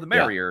 but the more the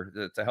merrier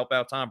to help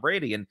out Tom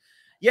Brady. And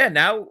yeah,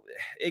 now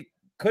it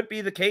could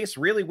be the case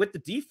really with the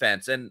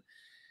defense. And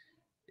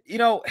you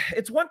know,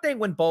 it's one thing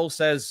when Bowles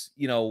says,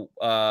 you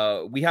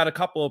know, we had a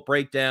couple of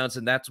breakdowns,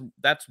 and that's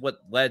what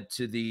led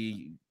to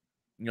the,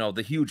 you know,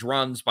 the huge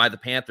runs by the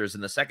Panthers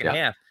in the second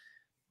half.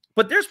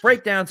 But there's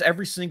breakdowns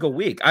every single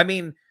week. I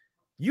mean,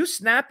 you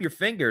snap your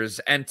fingers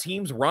and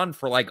teams run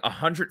for like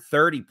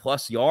 130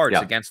 plus yards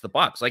against the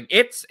Bucs. Like,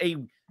 it's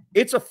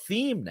a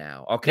theme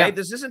now. Okay.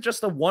 This isn't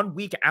just a 1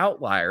 week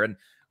outlier. And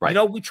you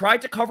know, we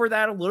tried to cover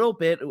that a little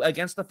bit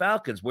against the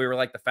Falcons. We were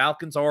like, the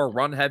Falcons are a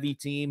run-heavy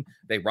team.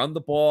 They run the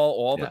ball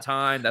all the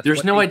time.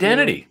 There's no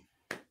identity.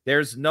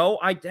 There's no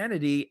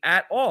identity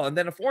at all. And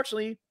then,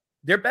 unfortunately,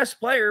 their best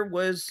player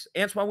was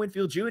Antoine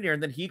Winfield Jr.,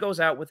 and then he goes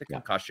out with a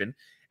concussion.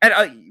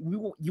 And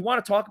you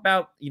want to talk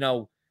about, you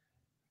know,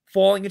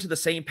 falling into the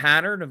same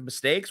pattern of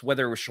mistakes,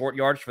 whether it was short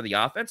yards for the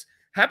offense.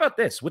 How about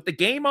this? With the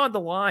game on the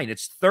line,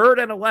 it's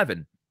 3rd and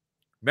 11.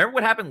 Remember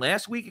what happened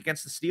last week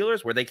against the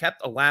Steelers, where they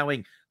kept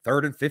allowing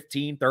 3rd and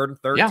 15, 3rd and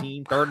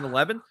 13, 3rd and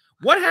 11?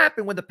 What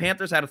happened when the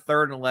Panthers had a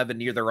 3rd and 11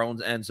 near their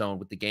own end zone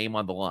with the game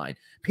on the line?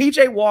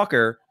 P.J.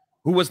 Walker,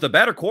 who was the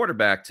better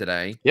quarterback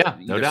today,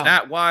 no doubt,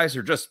 stat-wise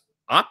or just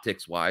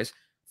optics-wise,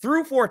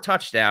 threw for a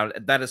touchdown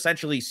that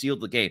essentially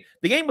sealed the game.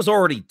 The game was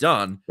already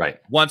done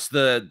once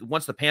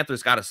the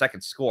Panthers got a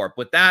second score.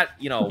 But that,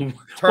 you know,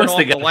 turn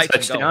off the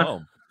lights and go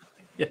home.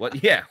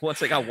 Once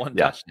they got one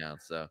touchdown.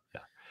 So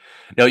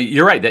no,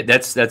 you're right.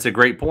 That's a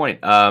great point.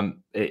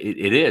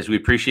 It is. We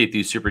appreciate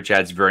these super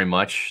chats very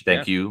much.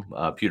 Thank you,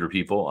 Pewter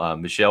people.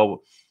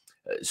 Michelle,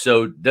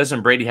 so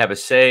doesn't Brady have a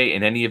say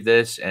in any of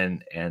this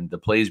and the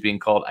plays being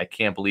called? I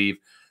can't believe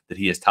that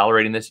he is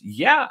tolerating this.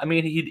 Yeah, I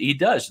mean, he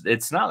does.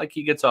 It's not like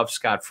he gets off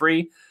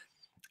scot-free.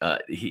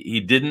 He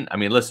didn't. I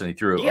mean, listen,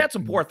 he had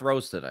some poor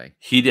throws today.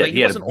 He did. Like,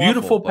 he had a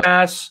beautiful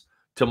pass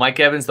to Mike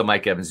Evans. The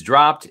Mike Evans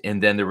dropped,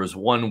 and then there was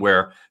one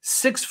where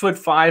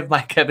 6'5"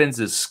 Mike Evans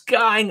is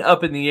skying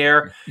up in the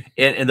air,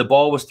 and the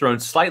ball was thrown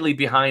slightly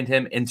behind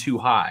him and too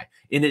high,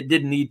 and it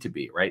didn't need to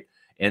be, right?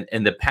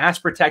 And the pass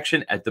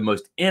protection at the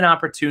most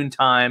inopportune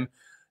time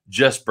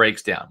just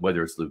breaks down.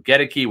 Whether it's Luke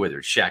Gedeke, whether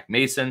it's Shaq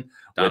Mason,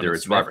 whether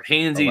it's Robert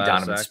Hainsey,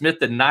 Donovan Smith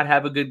did not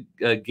have a good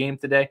game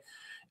today.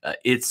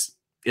 It's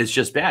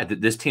just bad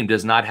that this team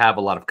does not have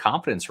a lot of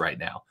confidence right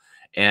now.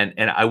 And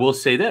I will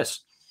say this.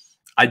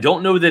 I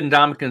don't know that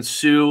Ndamukong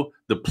Suh,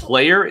 the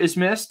player, is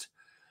missed,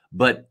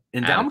 but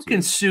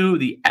Ndamukong Suh,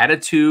 the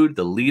attitude,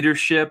 the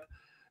leadership,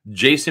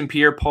 Jason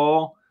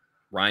Pierre-Paul,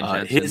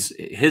 Ryan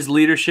Jensen, his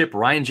leadership,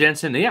 Ryan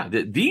Jensen. Yeah,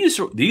 these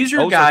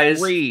are guys.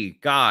 3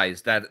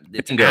 guys that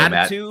it's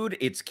attitude,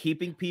 it's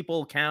keeping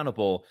people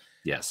accountable.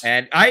 Yes,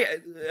 and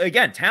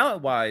again,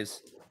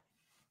 talent-wise,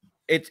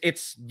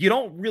 it's you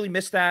don't really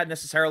miss that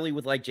necessarily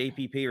with like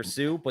JPP or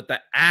Sue, but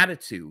the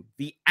attitude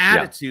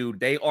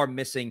they are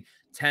missing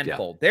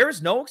tenfold. There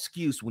is no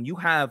excuse when you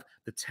have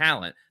the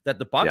talent that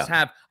the Bucs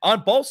have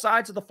on both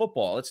sides of the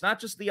football. It's not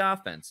just the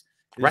offense.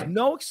 There's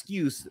no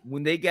excuse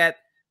when they get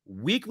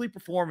weekly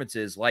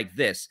performances like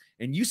this,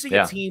 and you see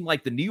a team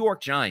like the New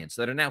York Giants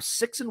that are now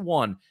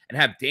 6-1 and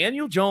have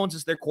Daniel Jones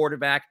as their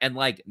quarterback and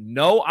like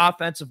no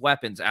offensive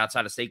weapons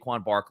outside of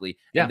Saquon Barkley,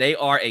 and they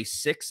are a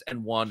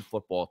 6-1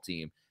 football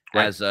team.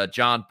 As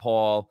John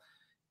Paul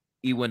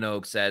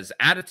Ewinogue says,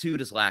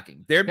 attitude is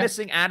lacking. They're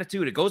missing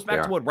attitude. It goes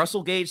back to what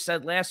Russell Gage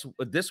said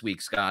this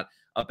week, Scott,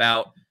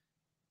 about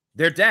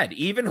they're dead.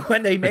 Even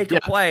when they make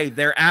a play,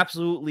 they're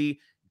absolutely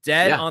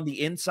dead on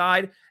the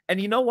inside. And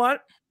you know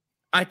what?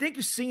 I think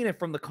you're seeing it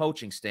from the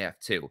coaching staff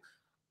too.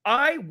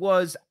 I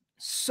was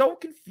so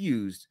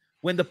confused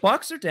when the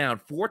Bucs are down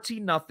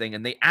 14-0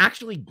 and they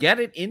actually get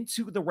it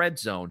into the red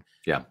zone.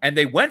 Yeah. And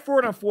they went for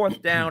it on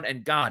 4th down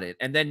and got it.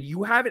 And then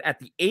you have it at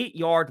the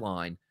 8-yard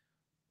line.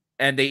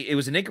 And it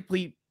was an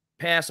incomplete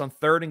pass on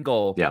 3rd and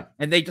goal. Yeah.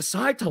 And they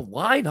decide to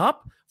line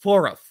up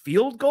for a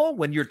field goal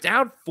when you're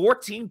down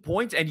 14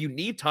 points and you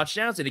need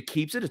touchdowns and it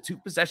keeps it a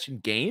 2-possession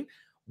game.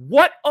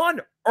 What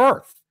on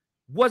earth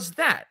was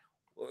that?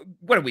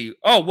 What are we?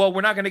 Oh, well,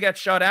 we're not going to get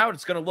shut out.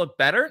 It's going to look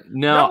better.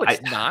 No,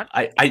 it's not.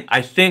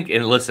 I think,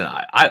 and listen,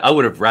 I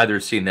would have rather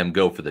seen them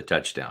go for the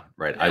touchdown,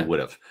 right? Yeah. I would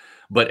have.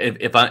 But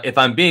if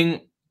I'm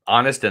being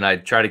honest, and I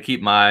try to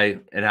keep my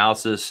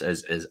analysis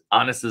as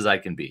honest as I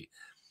can be,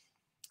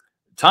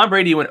 Tom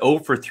Brady went 0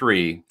 for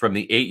 3 from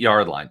the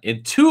 8-yard line.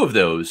 And 2 of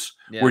those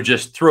were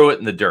just throw it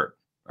in the dirt,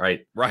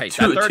 right? Right.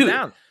 Two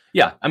down.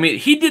 Yeah. I mean,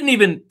 he didn't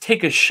even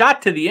take a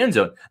shot to the end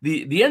zone.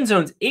 The end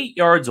zone's 8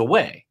 yards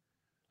away.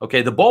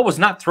 Okay. The ball was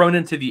not thrown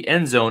into the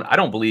end zone, I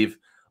don't believe,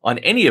 on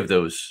any of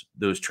those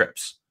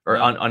trips or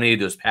on any of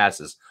those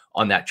passes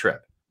on that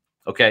trip.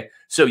 Okay.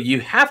 So you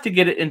have to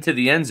get it into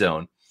the end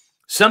zone.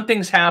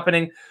 Something's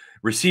happening.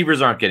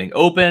 Receivers aren't getting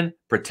open.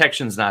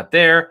 Protection's not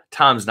there.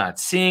 Tom's not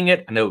seeing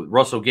it. I know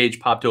Russell Gage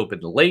popped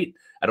open late.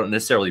 I don't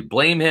necessarily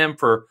blame him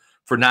for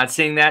not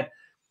seeing that.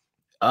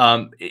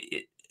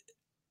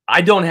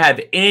 I don't have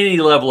any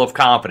level of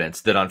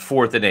confidence that on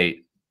 4th and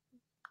 8,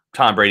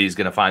 Tom Brady is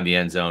going to find the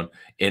end zone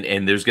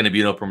and there's going to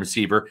be an open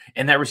receiver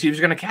and that receiver is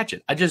going to catch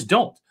it. I just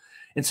don't.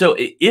 And so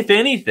if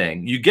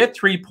anything, you get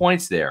 3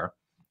 points there.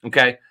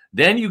 Okay.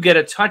 Then you get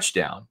a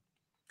touchdown.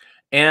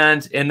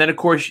 And then of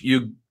course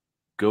you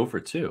go for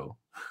 2,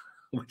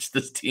 which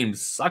this team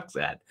sucks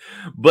at.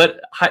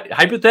 But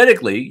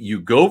hypothetically, you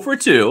go for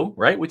 2,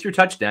 right, with your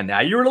touchdown.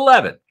 Now you're at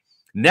 11.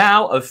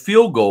 Now a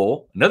field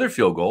goal, another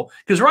field goal,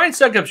 because Ryan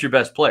Succop's your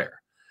best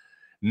player.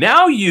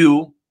 Now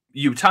you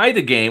tie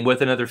the game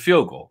with another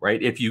field goal,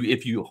 right? If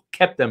you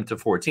kept them to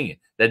 14.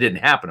 That didn't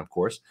happen, of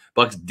course.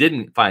 Bucs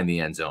didn't find the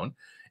end zone,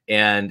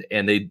 and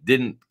they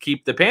didn't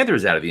keep the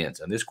Panthers out of the end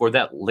zone. They scored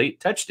that late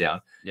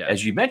touchdown,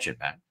 as you mentioned,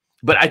 Matt.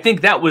 But I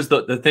think that was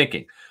the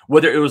thinking.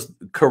 Whether it was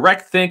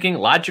correct thinking,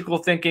 logical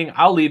thinking,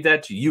 I'll leave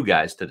that to you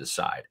guys to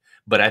decide.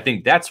 But I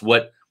think that's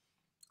what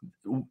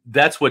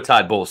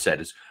Todd Bowles said,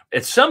 is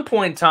at some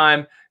point in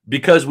time,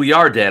 because we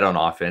are dead on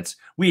offense,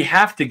 we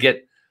have to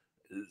get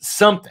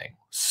something.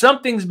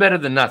 Something's better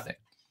than nothing.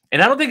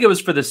 And I don't think it was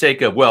for the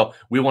sake of, well,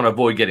 we want to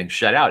avoid getting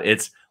shut out.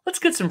 It's let's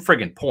get some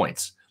friggin'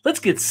 points. Let's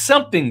get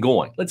something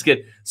going. Let's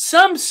get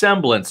some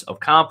semblance of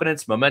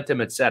confidence,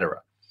 momentum,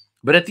 etc.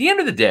 But at the end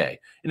of the day,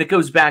 and it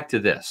goes back to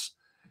this,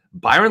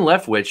 Byron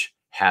Leftwich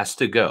has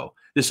to go.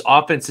 This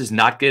offense is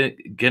not going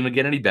to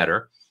get any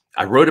better.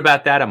 I wrote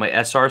about that on my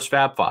SR's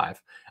Fab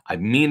 5. I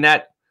mean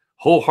that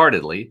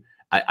wholeheartedly.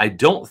 I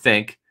don't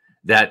think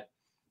that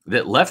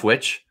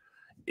Leftwich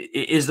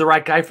is the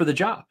right guy for the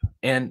job.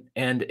 And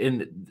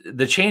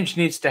the change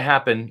needs to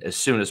happen as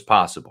soon as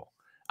possible.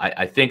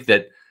 I think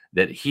that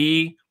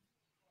he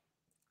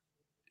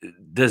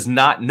does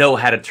not know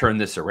how to turn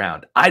this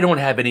around. I don't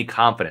have any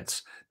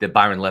confidence that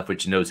Byron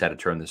Leftwich knows how to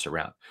turn this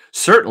around.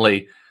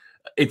 Certainly,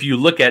 if you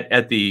look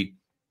at the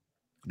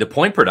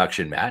point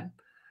production, Matt,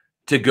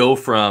 to go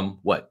from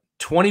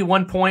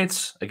 21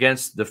 points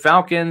against the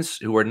Falcons,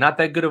 who are not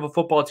that good of a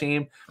football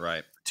team,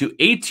 right, to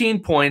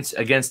 18 points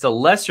against a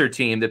lesser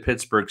team, the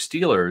Pittsburgh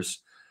Steelers,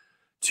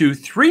 to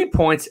 3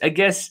 points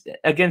against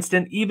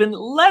an even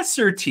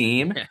lesser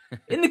team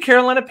in the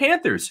Carolina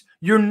Panthers.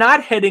 You're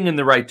not heading in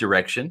the right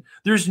direction.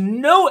 There's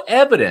no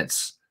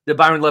evidence that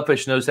Byron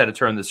Leftwich knows how to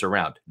turn this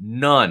around.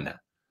 None.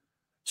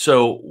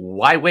 So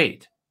why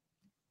wait?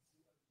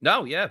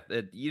 No, yeah.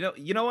 You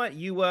know what?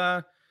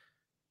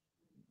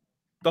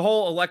 The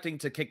whole electing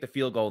to kick the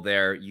field goal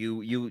there,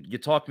 you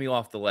talked me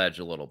off the ledge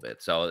a little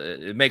bit. So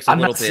it makes a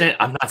little bit.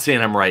 I'm not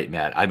saying I'm right,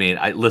 Matt. I mean,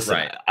 listen.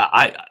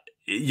 Right.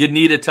 You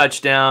need a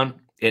touchdown,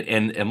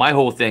 and my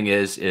whole thing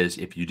is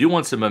if you do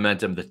want some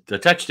momentum, the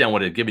touchdown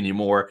would have given you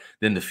more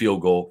than the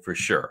field goal for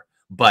sure.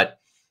 But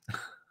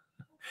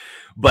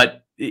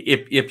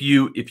if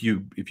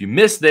you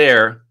miss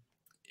there,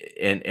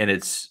 and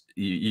it's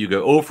you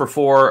go 0 for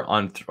 4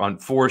 on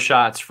 4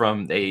 shots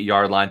from the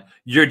 8-yard line,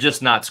 you're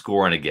just not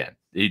scoring again.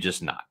 You're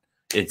just not.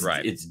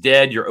 It's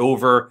dead. You're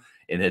over.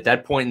 And at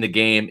that point in the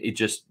game,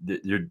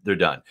 they're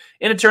done.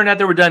 And it turned out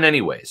they were done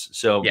anyways.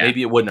 So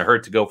maybe it wouldn't have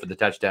hurt to go for the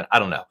touchdown. I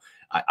don't know.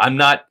 I'm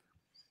not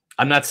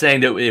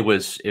saying that it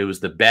was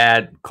the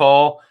bad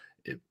call.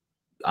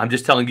 I'm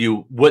just telling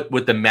you what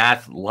the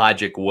math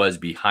logic was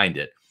behind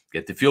it.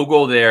 Get the field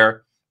goal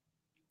there,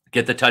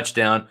 get the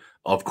touchdown.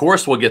 Of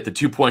course, we'll get the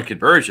 2-point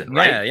conversion,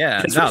 right?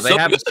 Yeah. No, they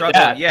haven't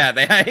struggled. Yeah,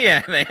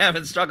 they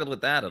haven't struggled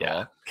with that at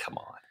all. Come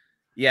on.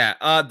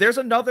 Yeah, there's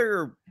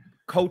another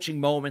coaching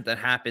moment that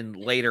happened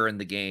later in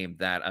the game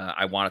that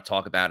I want to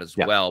talk about as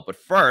well. But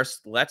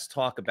first, let's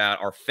talk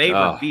about our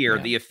favorite beer,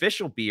 the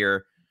official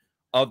beer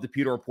of the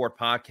Pewter Report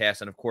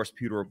podcast, and of course,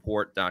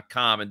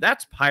 pewterreport.com. And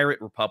that's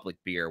Pirate Republic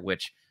beer,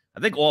 which I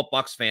think all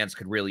Bucs fans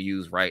could really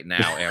use right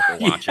now after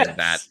watching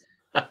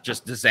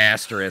Just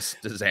disastrous,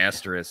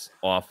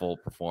 awful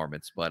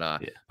performance. But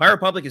Pirate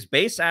Republic is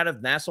based out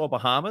of Nassau,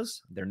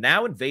 Bahamas. They're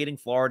now invading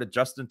Florida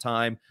just in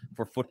time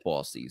for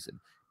football season.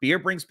 Beer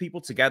brings people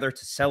together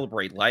to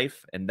celebrate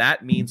life, and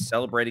that means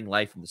celebrating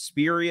life in the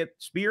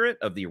spirit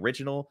of the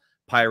original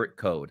pirate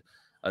code.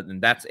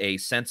 And that's a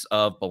sense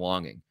of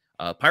belonging.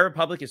 Pirate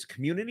Republic is a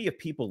community of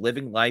people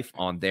living life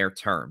on their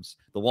terms.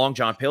 The Long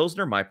John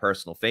Pilsner, my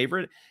personal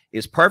favorite,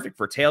 is perfect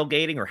for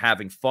tailgating or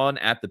having fun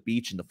at the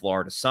beach in the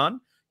Florida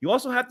sun. You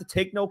also have the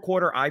Take No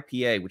Quarter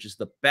IPA, which is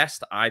the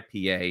best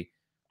IPA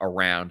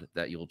around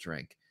that you'll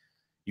drink.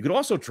 You could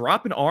also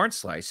drop an orange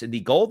slice in the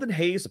golden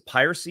haze of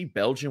piracy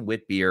Belgian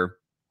wit beer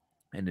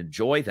and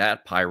enjoy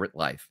that pirate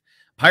life.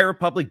 Pirate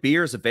Republic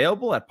beer is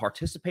available at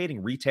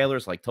participating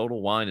retailers like Total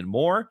Wine and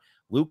More,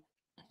 Luke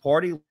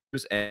Party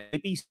and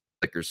ABC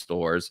liquor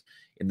stores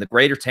in the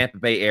greater Tampa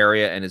Bay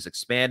area, and is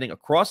expanding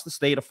across the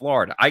state of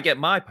Florida. I get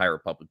my Pirate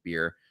Republic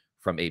beer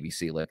from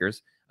ABC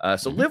Liquors.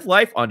 So live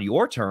life on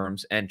your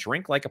terms and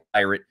drink like a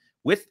pirate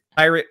with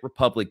Pirate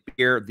Republic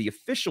beer, the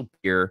official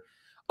beer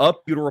of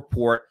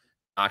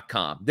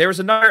PewterReport.com. There's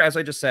another, as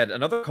I just said,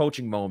 another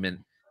coaching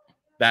moment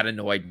that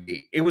annoyed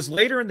me. It was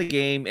later in the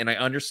game, and I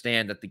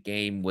understand that the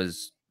game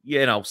was,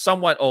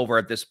 somewhat over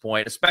at this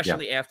point,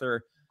 especially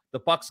after the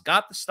Bucs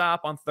got the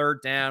stop on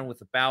third down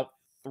with about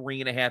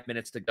 3.5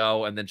 minutes to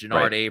go, and then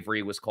Jannard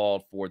Avery was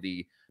called for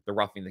the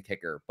roughing the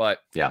kicker. But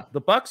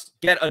the Bucs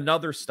get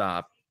another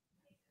stop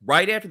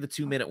right after the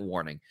 2-minute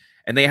warning,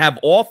 and they have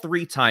all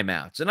 3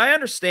 timeouts. And I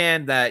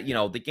understand that,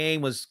 the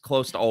game was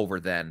close to over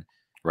then.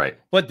 Right.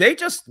 But they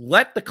just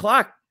let the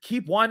clock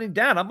keep winding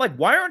down. I'm like,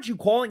 why aren't you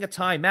calling a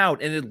timeout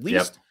and at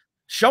least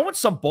showing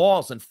some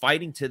balls and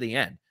fighting to the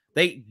end?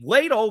 They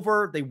laid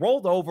over, they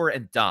rolled over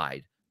and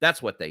died.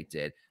 That's what they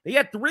did. They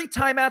had 3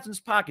 timeouts in his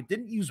pocket,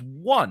 didn't use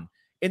one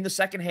in the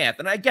second half.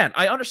 And again,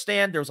 I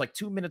understand there was like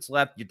 2 minutes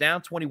left. You're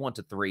down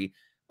 21-3.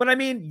 But I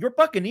mean, your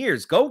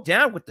Buccaneers, go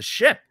down with the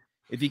ship,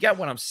 if you get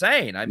what I'm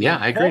saying. I mean,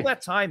 I agree. Call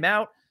that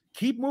timeout.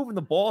 Keep moving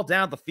the ball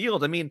down the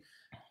field. I mean,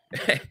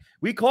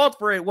 we called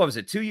for it, what was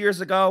it, 2 years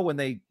ago when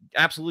they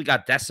absolutely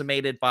got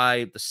decimated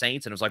by the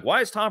Saints. And it was like,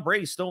 why is Tom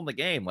Brady still in the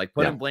game? Like,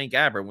 put in Blaine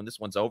Gabbert when this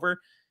one's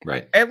over.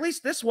 Right. At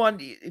least this one,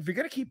 if you're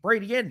going to keep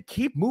Brady in,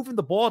 keep moving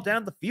the ball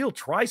down the field.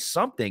 Try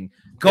something.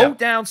 Go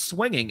down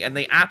swinging. And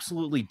they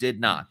absolutely did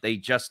not. They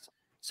just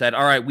said,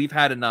 all right, we've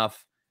had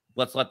enough.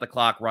 Let's let the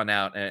clock run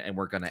out, and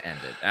we're going to end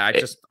it. I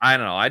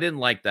don't know. I didn't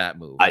like that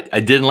move. I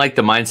didn't like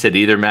the mindset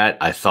either, Matt.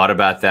 I thought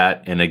about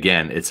that. And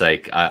again, it's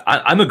like,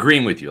 I'm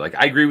agreeing with you. Like,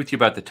 I agree with you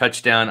about the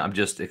touchdown. I'm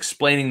just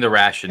explaining the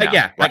rationale.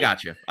 Yeah, right?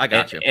 I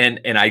got you.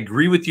 And I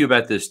agree with you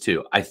about this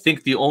too. I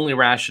think the only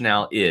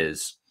rationale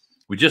is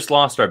we just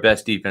lost our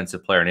best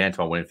defensive player in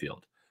Antoine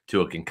Winfield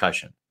to a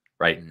concussion,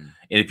 right? And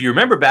if you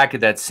remember back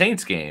at that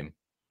Saints game,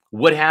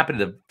 what happened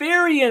at the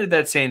very end of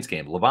that Saints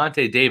game?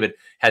 Levante David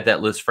had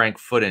that Liz Frank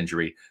foot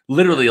injury,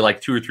 literally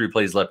like 2 or 3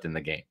 plays left in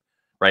the game,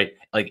 right?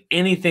 Like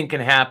anything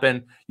can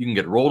happen. You can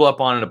get rolled up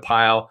on in a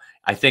pile.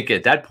 I think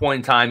at that point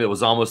in time, it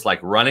was almost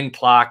like running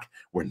clock.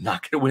 We're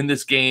not going to win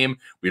this game.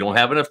 We don't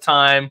have enough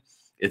time.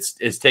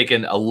 It's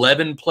taken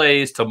 11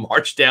 plays to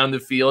march down the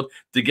field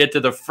to get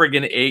to the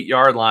friggin'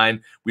 8-yard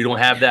line. We don't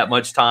have that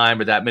much time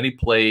or that many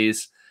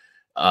plays.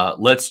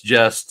 Let's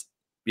just,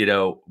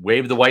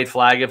 wave the white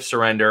flag of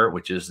surrender,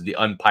 which is the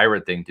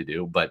unpirate thing to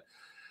do. But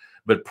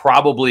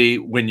probably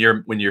when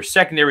your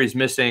secondary is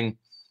missing,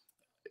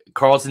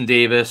 Carlton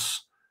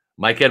Davis,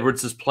 Mike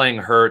Edwards is playing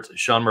hurt,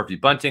 Sean Murphy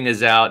Bunting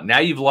is out. Now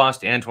you've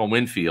lost Antoine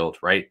Winfield,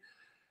 right?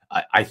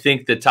 I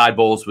think that Todd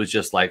Bowles was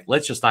just like,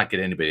 let's just not get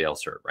anybody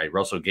else hurt, right?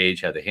 Russell Gage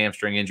had the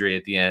hamstring injury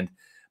at the end.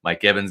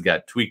 Mike Evans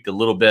got tweaked a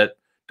little bit.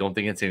 Don't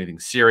think it's anything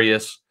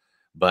serious.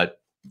 But,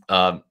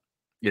 Zyon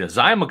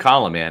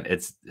McCollum, man,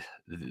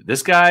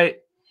 this guy,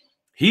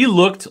 he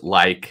looked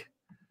like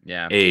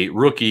a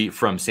rookie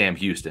from Sam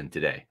Houston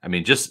today. I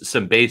mean, just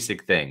some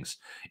basic things.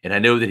 And I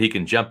know that he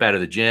can jump out of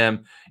the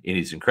gym, and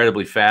he's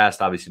incredibly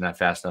fast, obviously not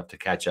fast enough to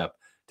catch up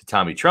to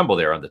Tommy Tremble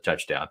there on the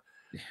touchdown.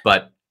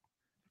 But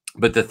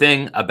the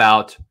thing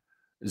about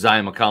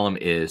Zyon McCollum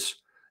is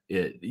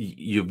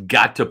you've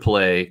got to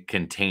play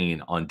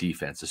contain on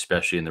defense,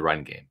 especially in the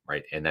run game,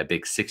 right? And that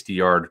big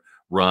 60-yard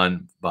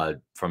run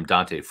from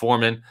Dante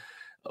Foreman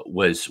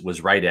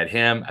was right at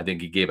him. I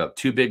think he gave up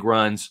 2 big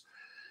runs,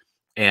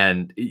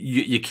 and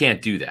you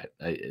can't do that.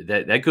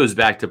 That goes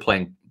back to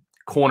playing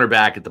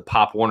cornerback at the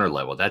Pop Warner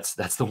level. That's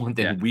the one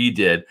thing we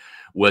did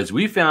was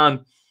we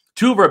found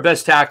 2 of our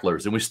best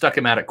tacklers, and we stuck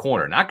them out at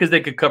corner, not because they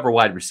could cover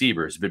wide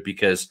receivers, but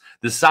because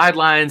the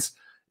sidelines,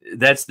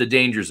 that's the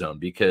danger zone.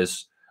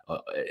 Because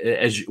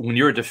when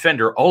you're a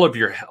defender, all of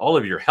your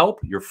help,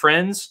 your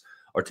friends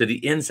are to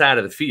the inside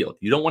of the field.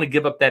 You don't want to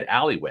give up that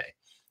alleyway,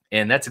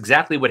 and that's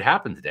exactly what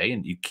happened today.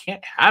 And you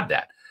can't have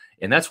that.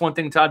 And that's one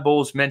thing Todd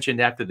Bowles mentioned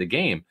after the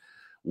game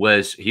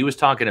was he was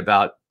talking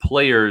about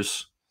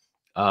players,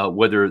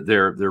 whether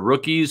they're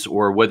rookies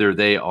or whether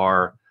they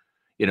are,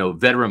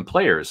 veteran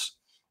players.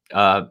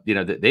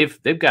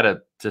 They've got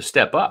to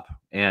step up,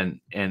 and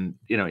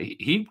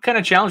he kind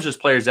of challenged his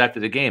players after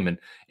the game,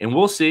 and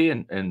we'll see.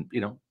 And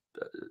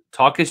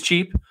talk is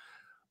cheap,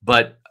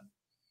 but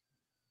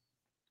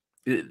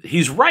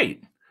he's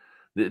right.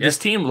 This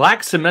team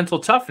lacks some mental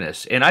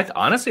toughness, and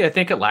honestly, I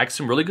think it lacks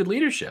some really good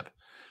leadership.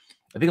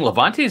 I think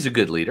Levante is a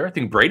good leader. I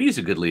think Brady is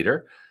a good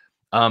leader.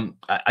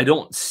 I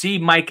don't see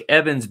Mike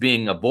Evans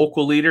being a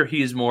vocal leader.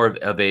 He's more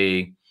of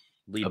a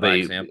lead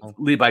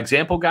by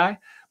example guy.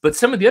 But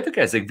some of the other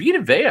guys, like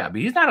Vita Vea, I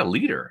mean, he's not a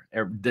leader.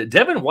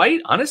 Devin White,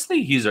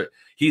 honestly, he's a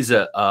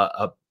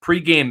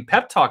pregame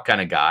pep talk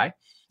kind of guy.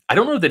 I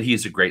don't know that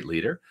he's a great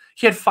leader.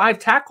 He had 5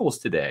 tackles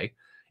today,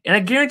 and I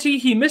guarantee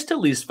he missed at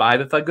least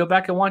 5 if I go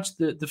back and watch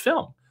the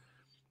film.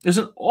 It was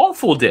an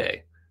awful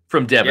day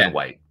from Devin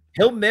White.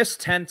 He'll miss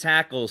 10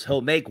 tackles.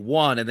 He'll make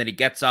 1, and then he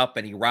gets up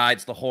and he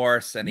rides the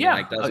horse and he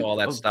does all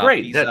that stuff.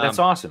 Great, that's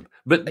awesome.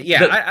 But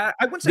I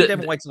wouldn't say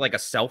Devin White's like a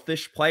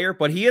selfish player,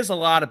 but he is a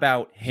lot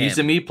about him. He's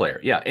a me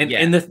player,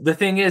 And the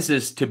thing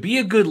is to be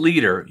a good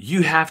leader,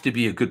 you have to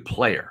be a good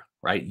player,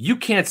 right? You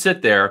can't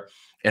sit there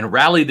and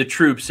rally the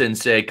troops and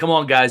say, "Come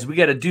on, guys, we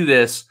got to do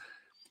this."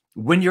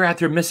 When you're out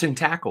there missing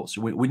tackles,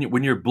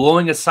 when you're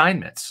blowing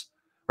assignments,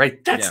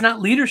 right? That's not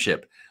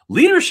leadership.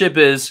 Leadership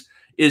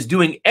is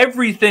doing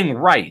everything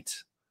right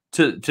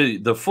to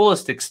the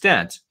fullest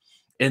extent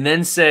and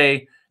then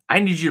say, I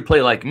need you to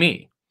play like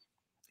me.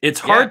 It's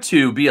hard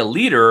to be a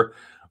leader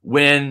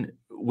when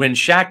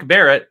Shaq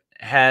Barrett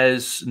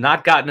has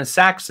not gotten a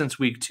sack since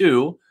week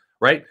 2,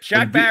 right?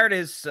 Shaq Barrett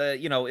is,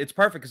 it's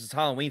perfect because it's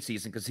Halloween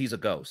season because he's a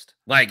ghost.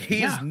 Like,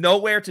 he's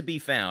nowhere to be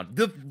found.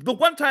 The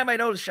one time I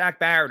noticed Shaq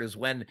Barrett is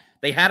when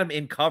they had him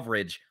in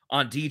coverage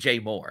on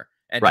DJ Moore.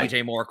 And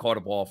DJ Moore caught a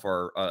ball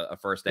for a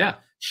first down.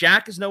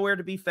 Shaq is nowhere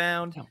to be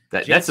found.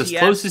 That's as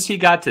close as he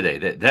got today.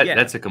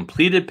 That's a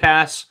completed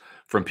pass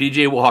from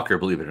PJ Walker,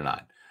 believe it or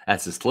not.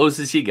 That's as close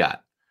as he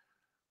got.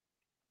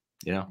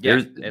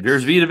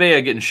 There's Vita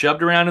Vea getting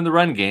shoved around in the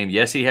run game.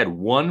 Yes, he had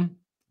 1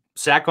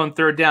 sack on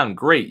 3rd down.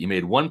 Great. You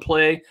made 1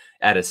 play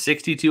at a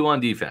 62 on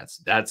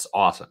defense. That's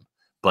awesome.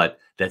 But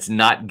that's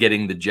not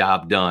getting the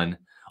job done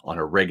on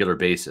a regular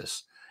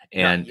basis.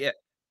 And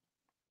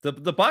The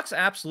Bucs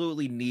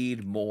absolutely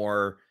need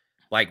more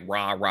like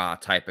rah-rah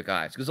type of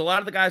guys because a lot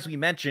of the guys we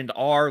mentioned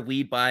are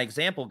lead by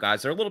example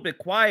guys. They're a little bit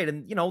quiet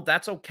and,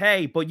 that's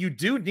okay. But you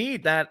do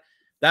need that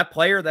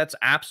player that's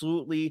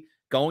absolutely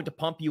going to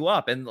pump you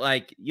up. And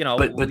like,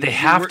 But they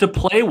have to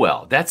play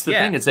well. That's the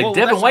thing. It's like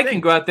Devin White can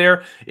go out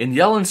there and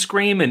yell and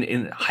scream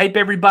and hype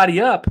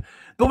everybody up.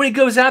 But when he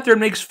goes out there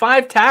and makes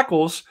 5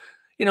 tackles,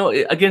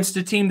 against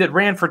a team that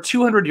ran for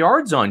 200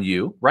 yards on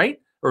you,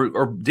 right?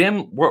 Or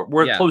damn,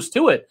 we're close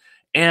to it.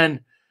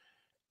 And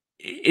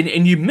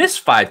you miss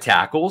 5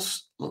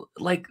 tackles,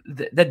 like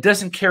that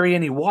doesn't carry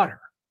any water.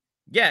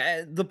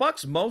 Yeah, the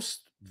Bucs'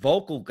 most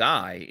vocal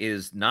guy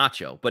is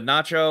Nacho, but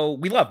Nacho,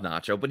 we love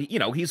Nacho, but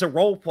he's a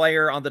role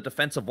player on the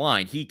defensive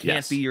line. He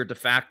can't be your de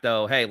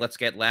facto, hey, let's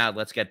get loud,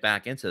 let's get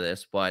back into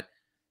this, but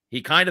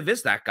he kind of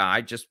is that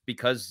guy just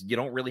because you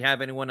don't really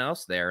have anyone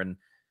else there. And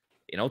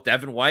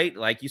Devin White,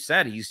 like you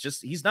said,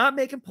 he's not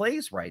making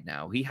plays right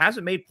now. He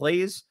hasn't made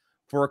plays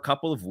for a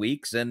couple of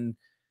weeks, and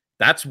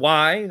that's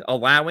why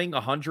allowing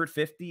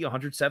 150,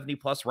 170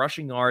 plus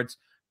rushing yards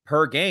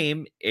per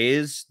game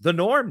is the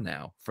norm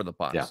now for the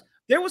Bucs. Yeah.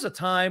 There was a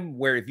time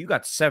where if you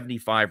got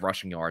 75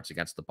 rushing yards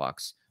against the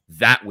Bucs,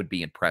 that would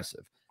be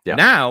impressive. Yeah.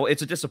 Now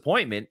it's a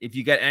disappointment if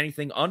you get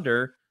anything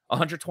under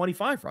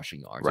 125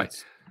 rushing yards. Right.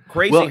 It's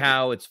crazy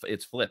how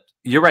it's flipped.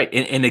 You're right.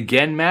 And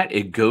again, Matt,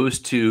 it goes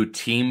to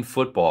team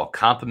football,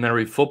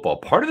 complementary football.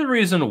 Part of the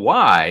reason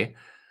why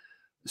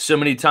so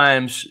many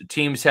times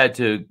teams had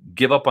to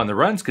give up on the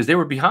runs because they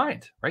were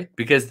behind, right?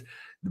 Because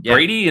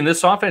Brady in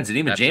this offense and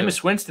even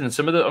Jameis Winston and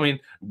some of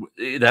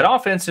that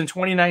offense in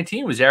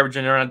 2019 was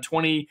averaging around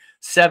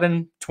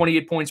 27,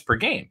 28 points per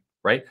game,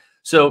 right?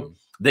 So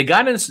they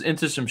got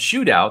into some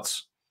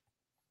shootouts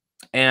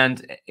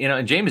and,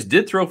 and Jameis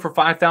did throw for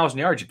 5,000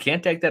 yards. You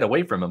can't take that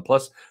away from him,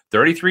 plus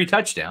 33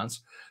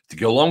 touchdowns to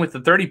go along with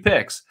the 30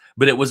 picks,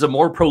 but it was a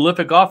more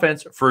prolific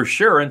offense for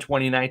sure in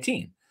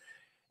 2019.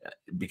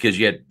 Because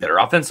you had better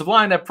offensive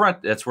line up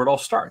front. That's where it all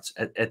starts.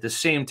 At the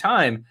same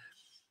time,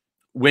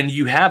 when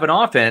you have an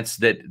offense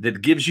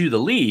that gives you the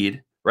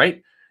lead,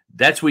 right,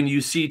 that's when you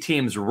see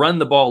teams run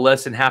the ball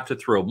less and have to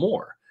throw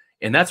more.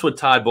 And that's what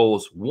Todd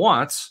Bowles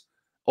wants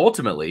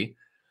ultimately.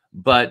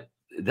 But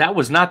that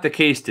was not the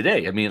case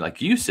today. I mean,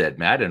 like you said,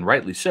 Matt, and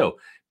rightly so,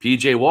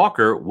 PJ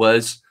Walker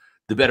was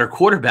the better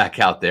quarterback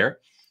out there,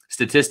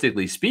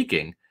 statistically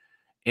speaking.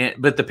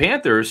 But the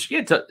Panthers,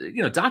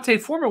 Dante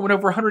Foreman went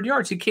over 100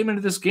 yards. He came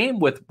into this game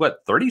with,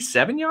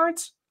 37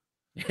 yards?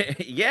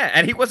 Yeah,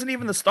 and he wasn't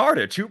even the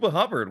starter. Chuba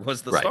Hubbard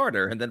was the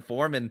starter, and then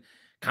Foreman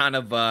kind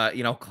of,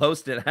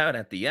 closed it out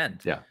at the end.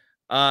 Yeah.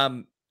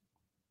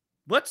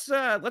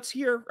 Let's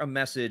hear a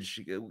message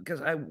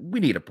because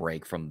we need a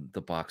break from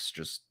the Bucs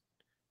just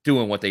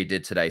doing what they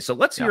did today. So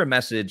let's hear a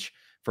message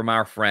from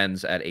our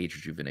friends at Age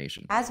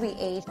Rejuvenation. As we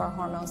age, our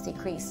hormones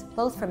decrease,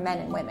 both for men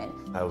and women.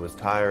 I was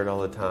tired all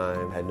the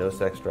time, had no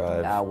sex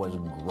drive. I was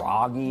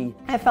groggy.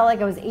 I felt like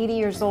I was 80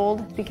 years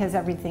old because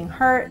everything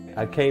hurt.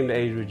 I came to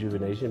Age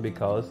Rejuvenation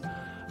because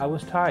I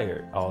was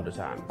tired all the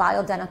time.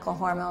 Bioidentical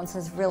hormones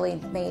has really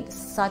made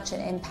such an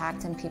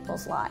impact in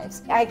people's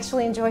lives. I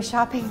actually enjoy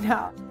shopping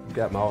now.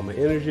 Got all my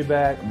energy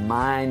back.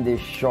 Mind is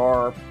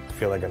sharp. I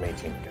feel like I'm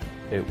 18 again.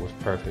 It was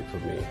perfect for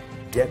me.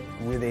 Get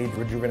with Age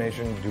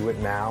Rejuvenation. Do it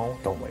now.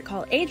 Don't wait.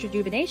 Call Age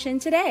Rejuvenation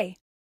today.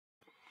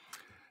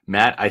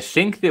 Matt, I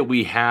think that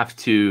we have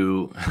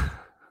to,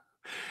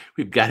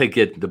 we've got to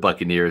get the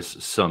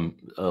Buccaneers some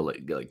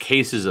like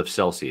cases of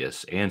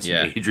Celsius and some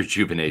age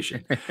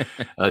rejuvenation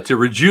to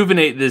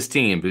rejuvenate this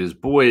team, because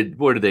boy,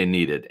 do they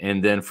need it.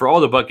 And then for all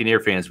the Buccaneer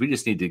fans, we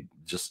just need to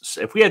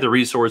if we had the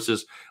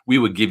resources, we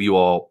would give you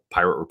all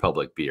Pirate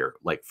Republic beer,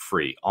 like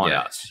free on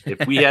us.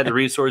 If we had the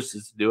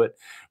resources to do it,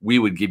 we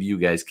would give you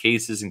guys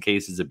cases and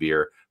cases of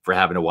beer for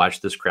having to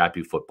watch this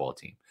crappy football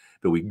team.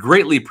 But we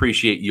greatly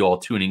appreciate you all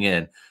tuning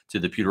in to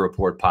the Pewter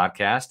Report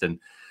podcast and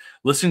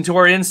listening to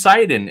our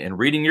insight and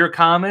reading your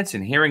comments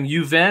and hearing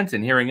you vent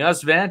and hearing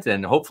us vent.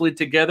 And hopefully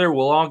together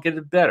we'll all get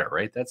it better,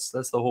 right? That's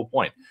the whole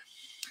point.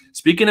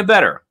 Speaking of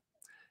better,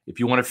 if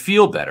you want to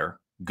feel better,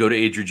 go to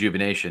Age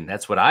Rejuvenation.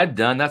 That's what I've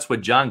done. That's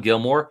what John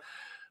Gilmore,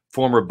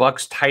 former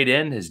Bucs tight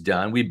end, has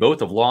done. We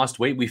both have lost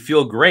weight. We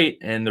feel great.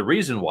 And the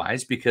reason why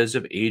is because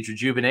of Age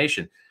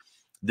Rejuvenation.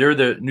 They're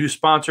the new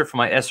sponsor for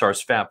my SR's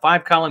Fab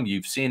 5 column.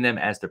 You've seen them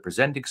as the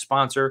presenting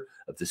sponsor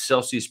of the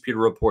Celsius Pewter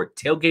Report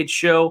tailgate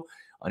show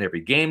on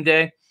every game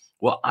day.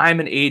 Well, I'm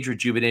an Age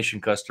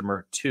Rejuvenation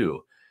customer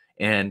too.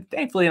 And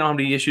thankfully, I don't have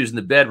any issues in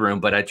the bedroom,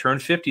 but I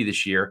turned 50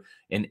 this year,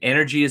 and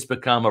energy has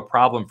become a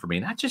problem for me.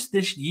 Not just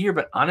this year,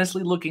 but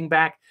honestly, looking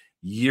back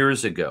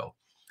years ago.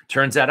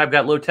 Turns out I've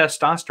got low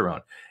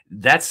testosterone.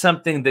 That's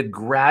something that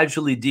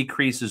gradually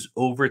decreases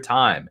over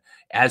time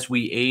as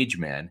we age,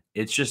 man.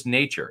 It's just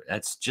nature.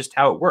 That's just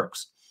how it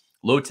works.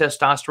 Low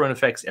testosterone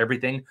affects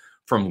everything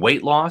from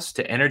weight loss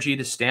to energy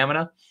to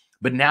stamina.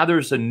 But now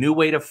there's a new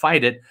way to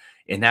fight it,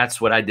 and that's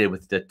what I did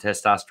with the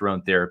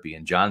testosterone therapy,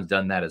 and John's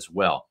done that as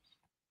well.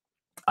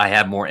 I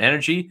have more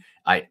energy.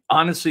 I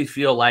honestly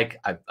feel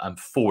like I'm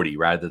 40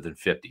 rather than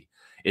 50.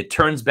 It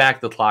turns back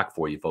the clock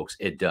for you, folks.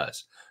 It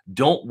does.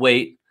 Don't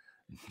wait.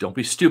 Don't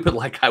be stupid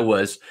like I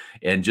was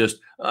and just,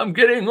 I'm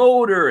getting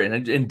older,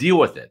 and deal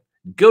with it.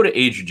 Go to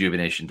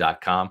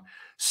agerejuvenation.com.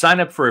 Sign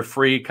up for a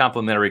free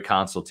complimentary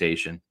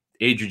consultation.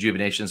 Age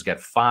Rejuvenation's got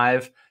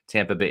 5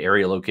 Tampa Bay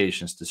area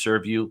locations to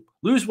serve you.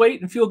 Lose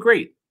weight and feel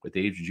great with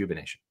Age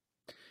Rejuvenation.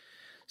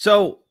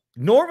 So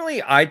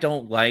normally I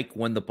don't like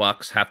when the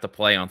Bucs have to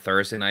play on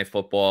Thursday Night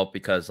Football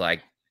because,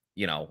 like,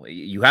 you know,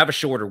 you have a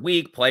shorter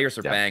week. Players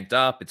are banged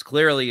up. It's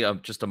clearly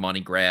just a money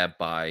grab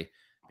by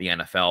the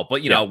NFL.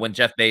 But, you know, when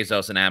Jeff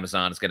Bezos and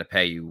Amazon is going to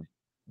pay you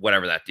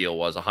whatever that deal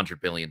was,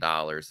 $100 billion,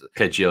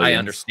 I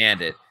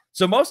understand it.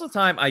 So most of the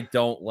time I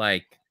don't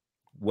like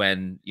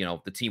when, you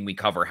know, the team we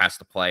cover has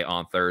to play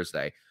on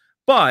Thursday.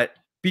 But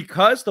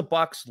because the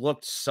Bucs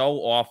looked so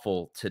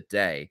awful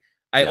today,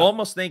 I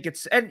almost think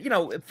it's, and, you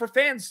know, for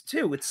fans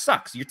too, it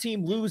sucks. Your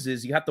team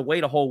loses. You have to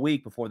wait a whole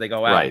week before they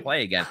go out and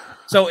play again.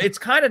 So it's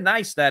kind of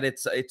nice that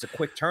it's a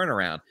quick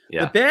turnaround.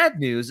 The bad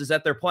news is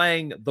that they're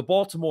playing the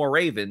Baltimore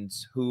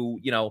Ravens, who,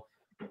 you know,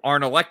 are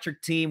an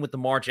electric team with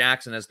Lamar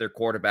Jackson as their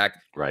quarterback.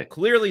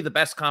 Clearly the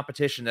best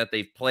competition that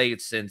they've played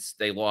since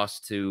they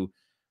lost to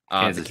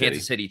the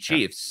Kansas City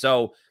Chiefs.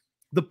 So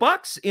the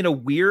Bucs, in a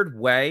weird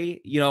way,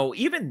 you know,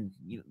 even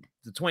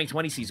the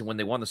 2020 season when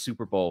they won the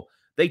Super Bowl,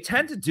 they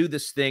tend to do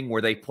this thing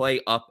where they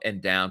play up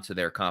and down to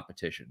their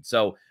competition.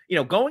 So, you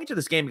know, going into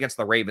this game against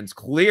the Ravens,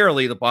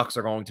 clearly the Bucs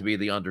are going to be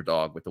the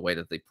underdog with the way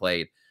that they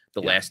played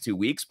the last 2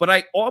 weeks. But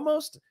I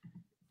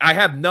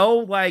have no,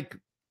 like,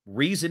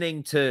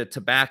 reasoning to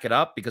back it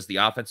up because the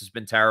offense has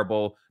been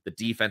terrible. The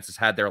defense has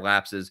had their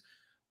lapses.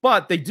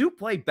 But they do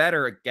play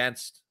better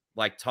against,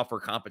 like, tougher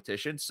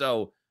competition.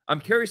 So I'm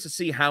curious to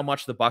see how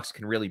much the Bucs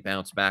can really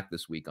bounce back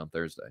this week on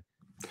Thursday.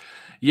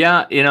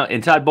 Yeah, you know,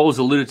 and Todd Bowles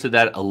alluded to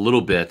that a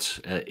little bit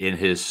in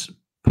his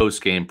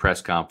post-game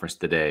press conference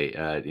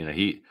today. You know,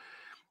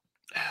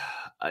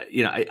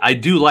 I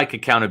do like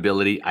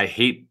accountability. I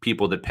hate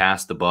people that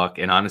pass the buck,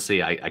 and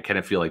honestly, I kind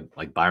of feel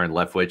like Byron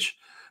Leftwich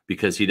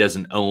because he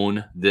doesn't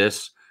own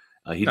this.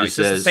 He just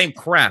says the same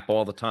crap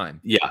all the time.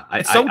 Yeah,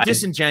 it's so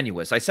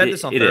disingenuous. I said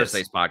this on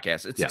Thursday's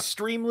podcast. It's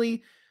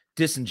extremely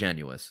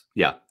disingenuous.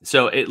 Yeah.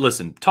 So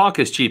listen, talk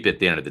is cheap at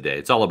the end of the day.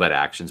 It's all about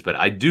actions, but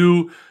I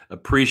do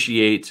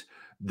appreciate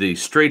the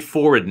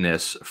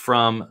straightforwardness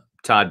from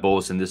Todd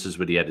Bowles, and this is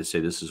what he had to say.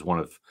 This is one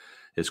of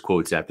his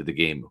quotes after the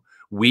game.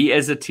 We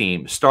as a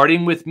team,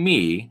 starting with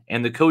me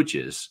and the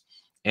coaches,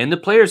 and the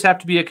players have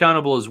to be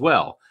accountable as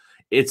well.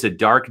 It's a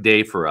dark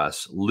day for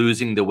us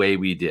losing the way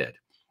we did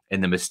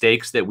and the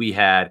mistakes that we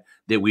had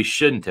that we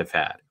shouldn't have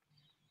had.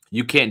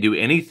 You can't do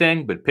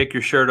anything but pick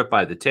your shirt up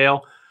by the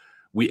tail.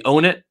 We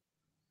own it.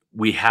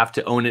 We have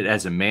to own it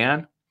as a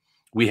man.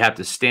 We have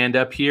to stand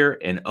up here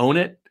and own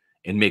it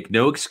and make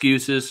no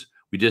excuses.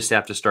 We just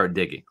have to start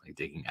digging, like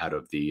digging out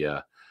of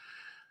the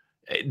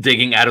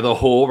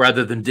hole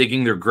rather than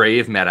digging their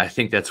grave, Matt. I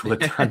think that's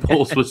what Todd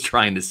Bowles was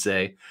trying to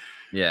say.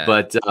 Yeah.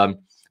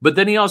 But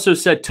then he also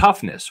said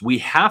toughness. We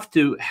have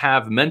to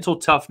have mental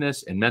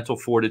toughness and mental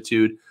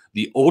fortitude,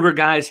 The older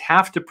guys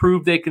have to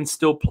prove they can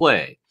still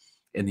play,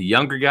 and the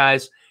younger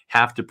guys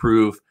have to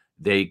prove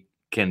they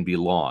can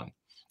belong.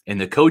 And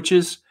the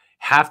coaches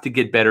have to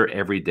get better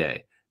every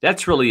day.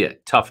 That's really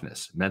it.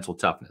 Toughness, mental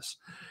toughness.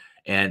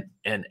 And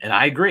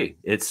I agree.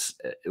 It's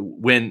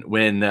when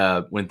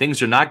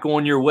things are not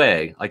going your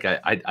way. Like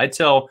I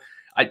tell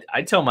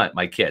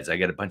my kids, I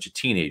got a bunch of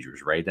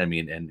teenagers, right? I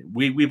mean, and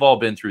we've all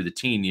been through the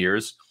teen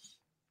years.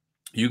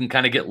 You can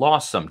kind of get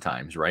lost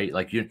sometimes, right?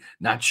 Like you're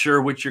not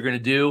sure what you're going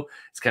to do.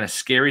 It's kind of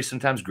scary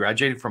sometimes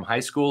graduating from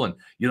high school and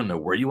you don't know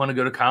where you want to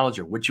go to college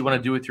or what you want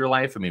to do with your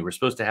life. I mean, we're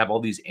supposed to have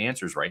all these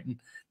answers, right? And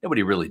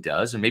nobody really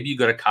does. And maybe you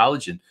go to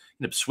college and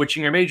end up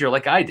switching your major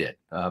like I did.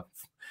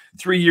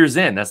 3 years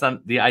in, that's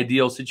not the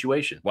ideal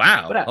situation.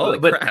 Wow. But holy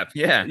crap.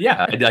 Yeah.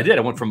 Yeah, I did.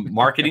 I went from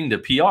marketing to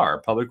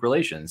PR, public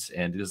relations,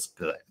 and just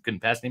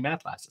couldn't pass any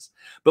math classes.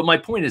 But my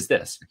point is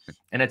this,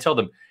 and I tell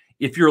them,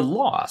 if you're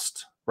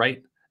lost,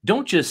 right,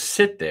 don't just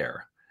sit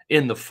there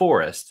in the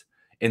forest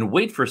and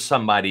wait for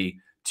somebody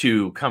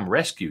to come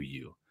rescue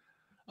you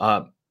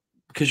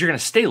because you're going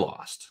to stay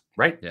lost,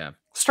 right? Yeah.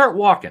 Start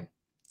walking.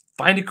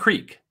 Find a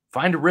creek,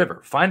 find a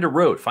river, find a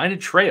road, find a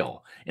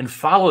trail, and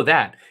follow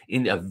that.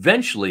 And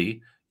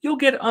eventually, you'll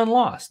get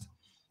unlost.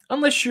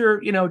 Unless you're,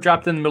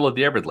 dropped in the middle of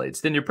the Everglades,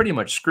 then you're pretty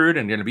much screwed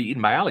and going to be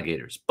eaten by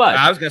alligators. But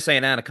I was going to say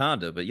an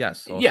anaconda, but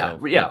yes. Also,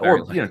 yeah,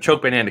 or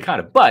choked by an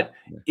anaconda. But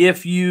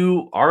if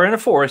you are in a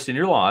forest and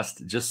you're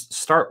lost, just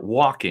start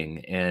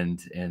walking,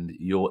 and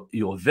you'll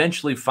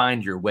eventually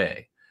find your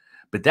way.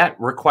 But that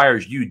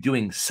requires you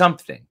doing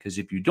something, because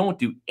if you don't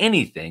do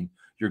anything,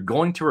 you're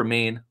going to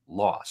remain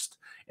lost.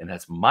 And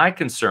that's my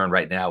concern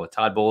right now with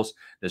Todd Bowles,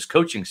 this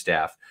coaching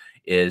staff,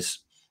 is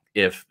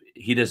if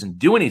he doesn't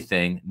do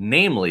anything,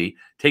 namely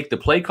take the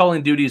play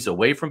calling duties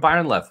away from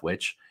Byron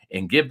Leftwich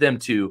and give them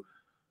to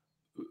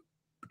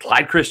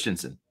Clyde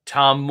Christensen,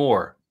 Tom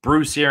Moore,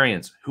 Bruce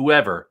Arians,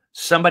 whoever,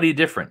 somebody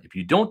different. If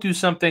you don't do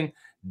something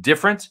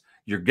different,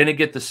 you're going to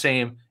get the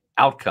same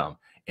outcome.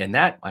 And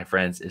that, my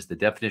friends, is the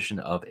definition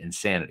of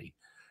insanity.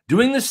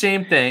 Doing the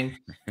same thing,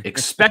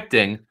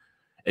 expecting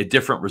a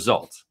different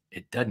result.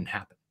 It doesn't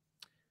happen.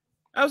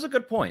 That was a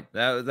good point.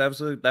 That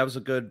was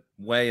a good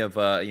way of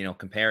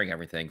comparing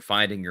everything,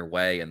 finding your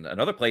way. And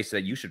another place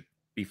that you should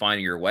be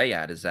finding your way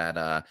at is at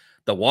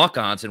the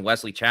Walk-Ons in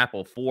Wesley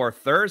Chapel for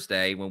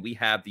Thursday, when we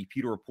have the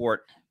Pewter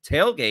Report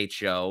tailgate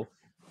show,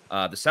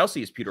 the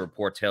Celsius Pewter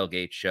Report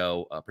tailgate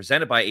show,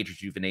 presented by Age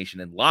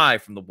Rejuvenation and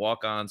live from the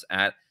Walk-Ons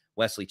at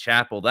Wesley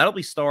Chapel. That'll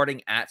be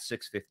starting at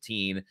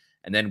 6:15,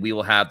 and then we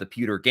will have the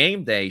Pewter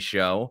Game Day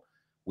show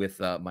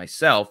with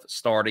myself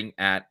starting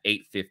at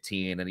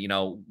 8:15.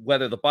 And,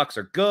 whether the Bucs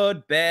are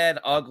good, bad,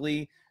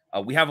 ugly,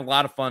 we have a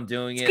lot of fun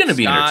doing it. It's going to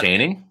be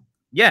entertaining.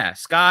 Yeah,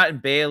 Scott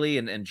and Bailey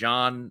and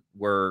John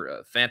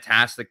were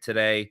fantastic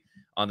today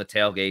on the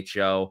tailgate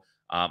show.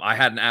 I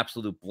had an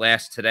absolute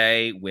blast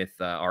today with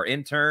our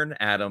intern,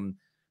 Adam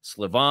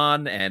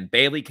Slivan, and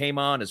Bailey came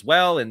on as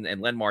well. And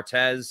Len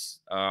Martez,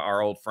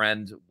 our old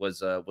friend,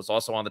 was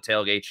also on the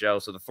tailgate show.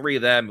 So the three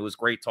of them, it was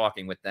great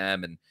talking with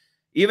them. And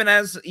even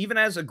as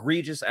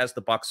egregious as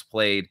the Bucs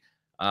played,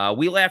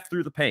 we laughed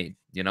through the pain.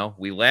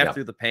 We laughed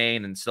through the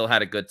pain and still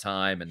had a good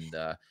time.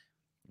 And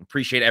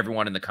appreciate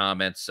everyone in the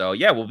comments. So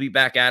yeah, we'll be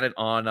back at it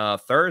on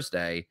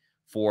Thursday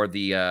for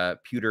the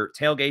Pewter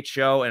tailgate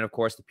show, and of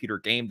course the Pewter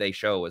Game Day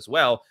show as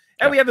well.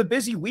 And we have a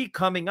busy week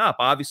coming up.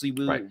 Obviously,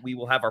 we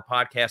will have our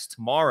podcast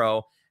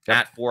tomorrow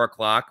at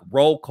 4:00.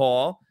 Roll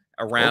call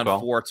around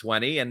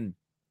 4:20, and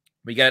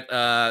we get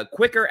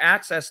quicker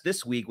access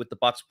this week with the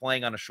Bucs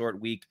playing on a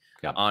short week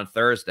on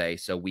Thursday.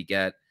 So we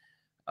get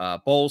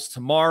Bowles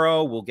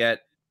tomorrow. We'll get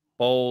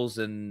Bowles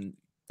and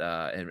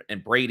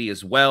Brady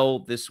as well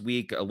this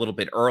week a little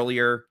bit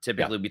earlier.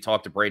 Typically, we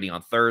talk to Brady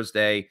on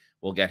Thursday.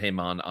 We'll get him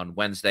on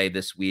Wednesday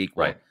this week.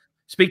 We'll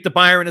speak to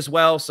Byron as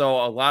well.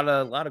 So a lot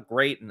of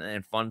great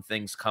and fun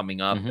things coming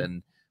up,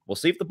 and we'll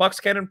see if the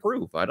Bucs can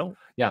improve. I don't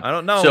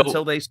know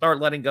until they start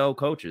letting go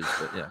coaches.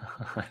 But yeah,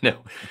 I know.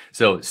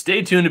 So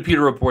stay tuned to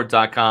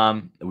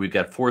pewterreport.com. We've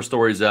got 4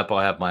 stories up. I'll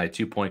have my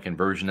 2-point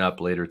conversion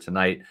up later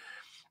tonight.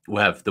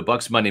 We'll have the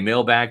Bucs Monday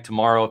mailbag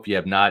tomorrow. If you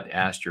have not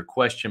asked your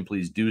question,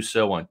 please do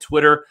so on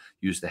Twitter.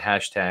 Use the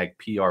hashtag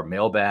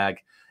PRMailbag.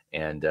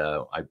 And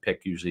I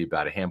pick usually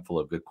about a handful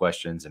of good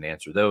questions and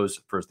answer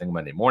those first thing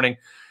Monday morning.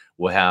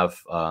 We'll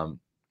have a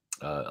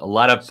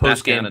lot of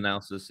post-game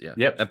analysis. Yeah.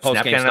 Yep. And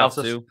post-game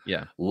analysis too.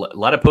 Yeah. A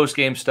lot of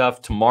post-game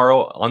stuff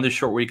tomorrow on this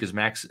short week, as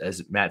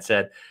Matt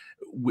said.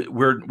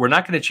 We're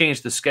not going to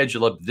change the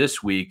schedule up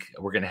this week.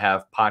 We're going to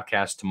have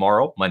podcasts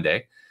tomorrow,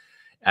 Monday,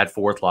 at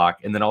 4:00,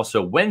 and then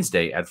also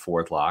Wednesday at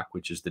 4:00,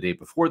 which is the day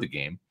before the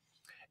game.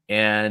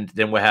 And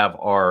then we'll have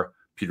our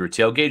Pewter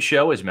Tailgate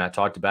show, as Matt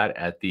talked about,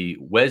 at the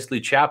Wesley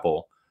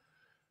Chapel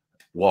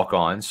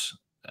Walk-Ons.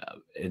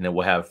 And then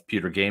we'll have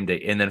Pewter Game Day.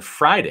 And then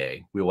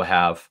Friday, we will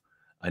have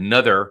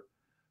another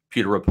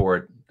Pewter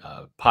Report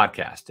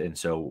podcast. And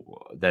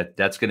so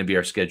that's going to be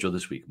our schedule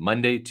this week.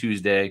 Monday,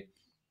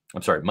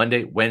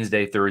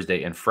 Wednesday,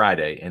 Thursday, and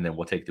Friday. And then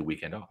we'll take the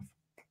weekend off.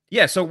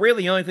 Yeah, so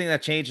really the only thing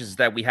that changes is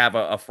that we have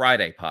a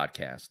Friday podcast.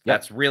 Yep.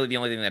 That's really the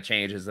only thing that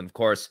changes. And of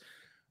course,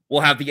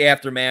 we'll have the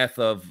aftermath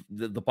of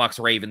the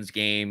Bucs-Ravens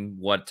game,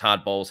 what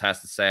Todd Bowles has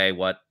to say,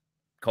 what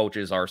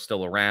coaches are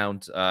still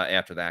around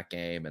after that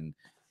game. And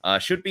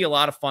should be a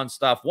lot of fun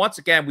stuff. Once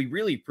again, we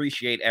really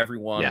appreciate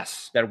everyone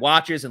that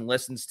watches and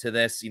listens to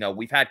this. You know,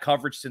 we've had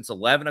coverage since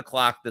 11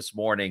 o'clock this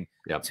morning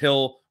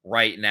till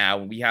right now.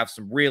 And we have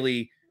some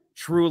really,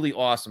 truly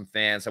awesome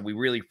fans that we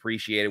really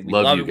appreciate it. We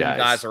love it when you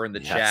guys are in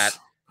the chat.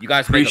 You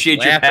guys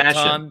appreciate your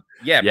passion.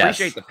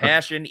 Appreciate the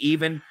passion,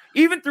 even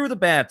through the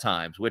bad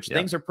times, which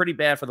things are pretty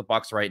bad for the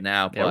Bucs right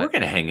now. But we're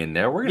going to hang in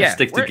there. We're going to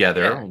stick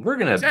together. We're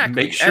going to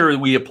make sure that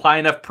we apply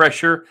enough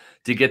pressure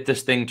to get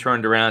this thing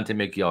turned around to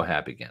make you all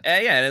happy again.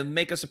 And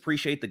make us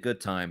appreciate the good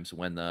times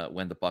when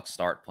the Bucs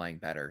start playing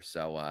better.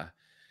 So,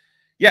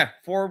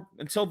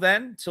 until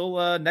then,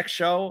 till next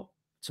show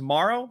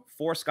tomorrow,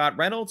 for Scott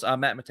Reynolds,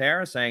 I'm Matt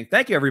Matera saying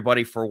thank you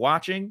everybody for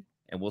watching,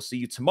 and we'll see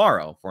you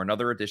tomorrow for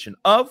another edition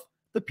of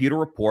the Pewter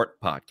Report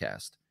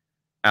podcast.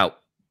 Out.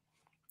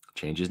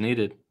 Change is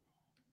needed.